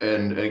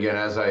 And again,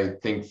 as I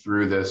think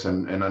through this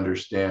and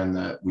understand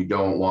that we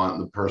don't want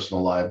the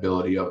personal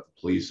liability of the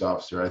police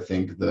officer, I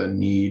think the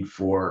need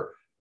for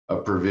a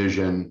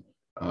provision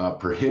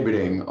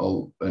prohibiting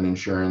an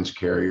insurance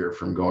carrier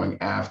from going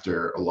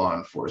after a law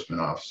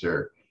enforcement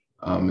officer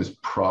is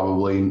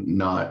probably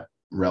not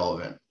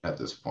relevant at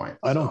this point.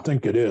 I don't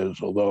think it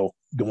is, although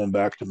going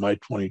back to my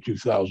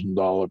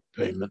 $22,000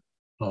 payment,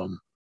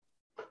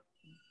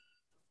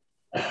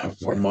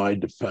 for my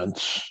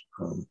defense,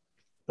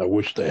 I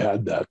wish they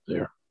had that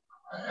there.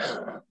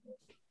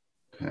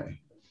 Okay.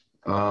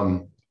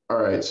 All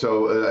right.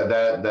 So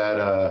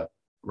that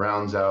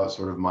rounds out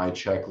sort of my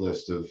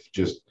checklist of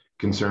just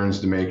concerns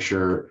to make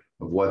sure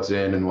of what's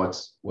in and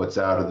what's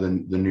out of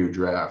the new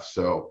draft.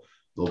 So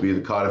there'll be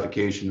the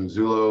codification of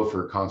Zulo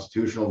for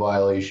constitutional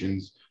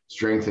violations,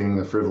 strengthening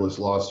the frivolous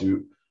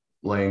lawsuit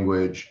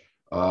language,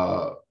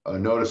 a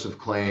notice of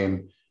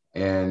claim,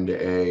 and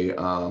a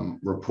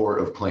report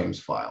of claims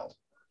filed.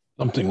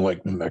 Something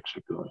like New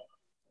Mexico.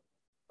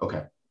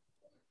 Okay.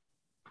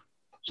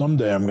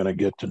 Someday I'm going to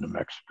get to New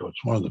Mexico.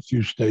 It's one of the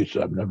few states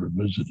I've never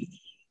visited.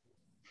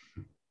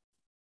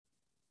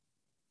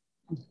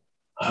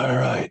 All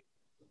right.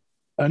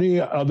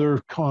 Any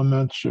other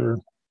comments or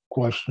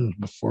questions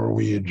before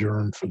we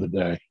adjourn for the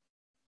day?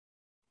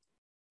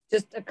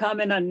 Just a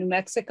comment on New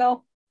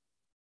Mexico.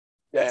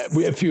 Yeah,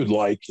 if you'd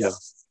like, yeah.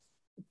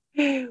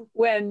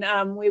 When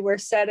we were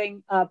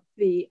setting up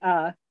the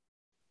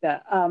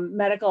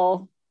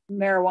medical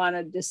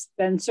marijuana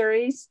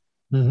dispensaries,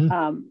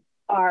 the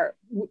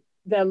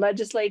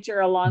legislature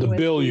along with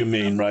bill, you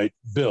mean, right?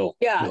 Bill.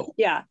 Yeah, bill.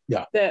 yeah.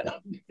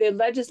 The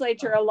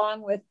legislature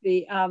along with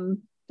the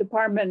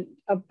Department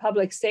of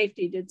Public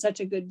Safety did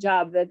such a good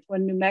job that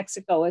when New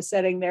Mexico was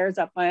setting theirs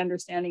up, my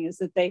understanding is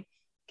that they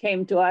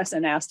came to us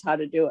and asked how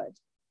to do it.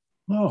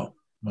 Oh,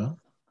 well.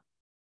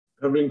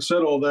 Having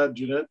said all that,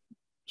 Jeanette,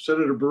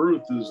 Senator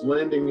Baruth is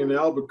landing in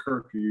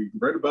Albuquerque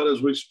right about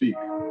as we speak.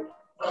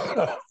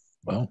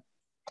 Well,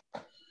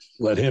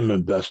 let him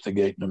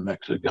investigate New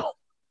Mexico.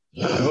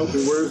 I hope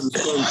he wears the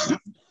swimsuit.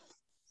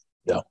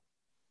 Yeah.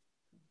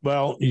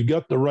 Well, you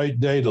got the right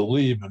day to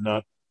leave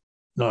and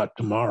not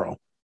tomorrow.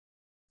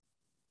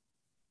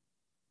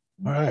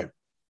 All right.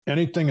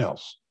 Anything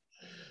else?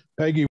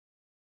 Peggy.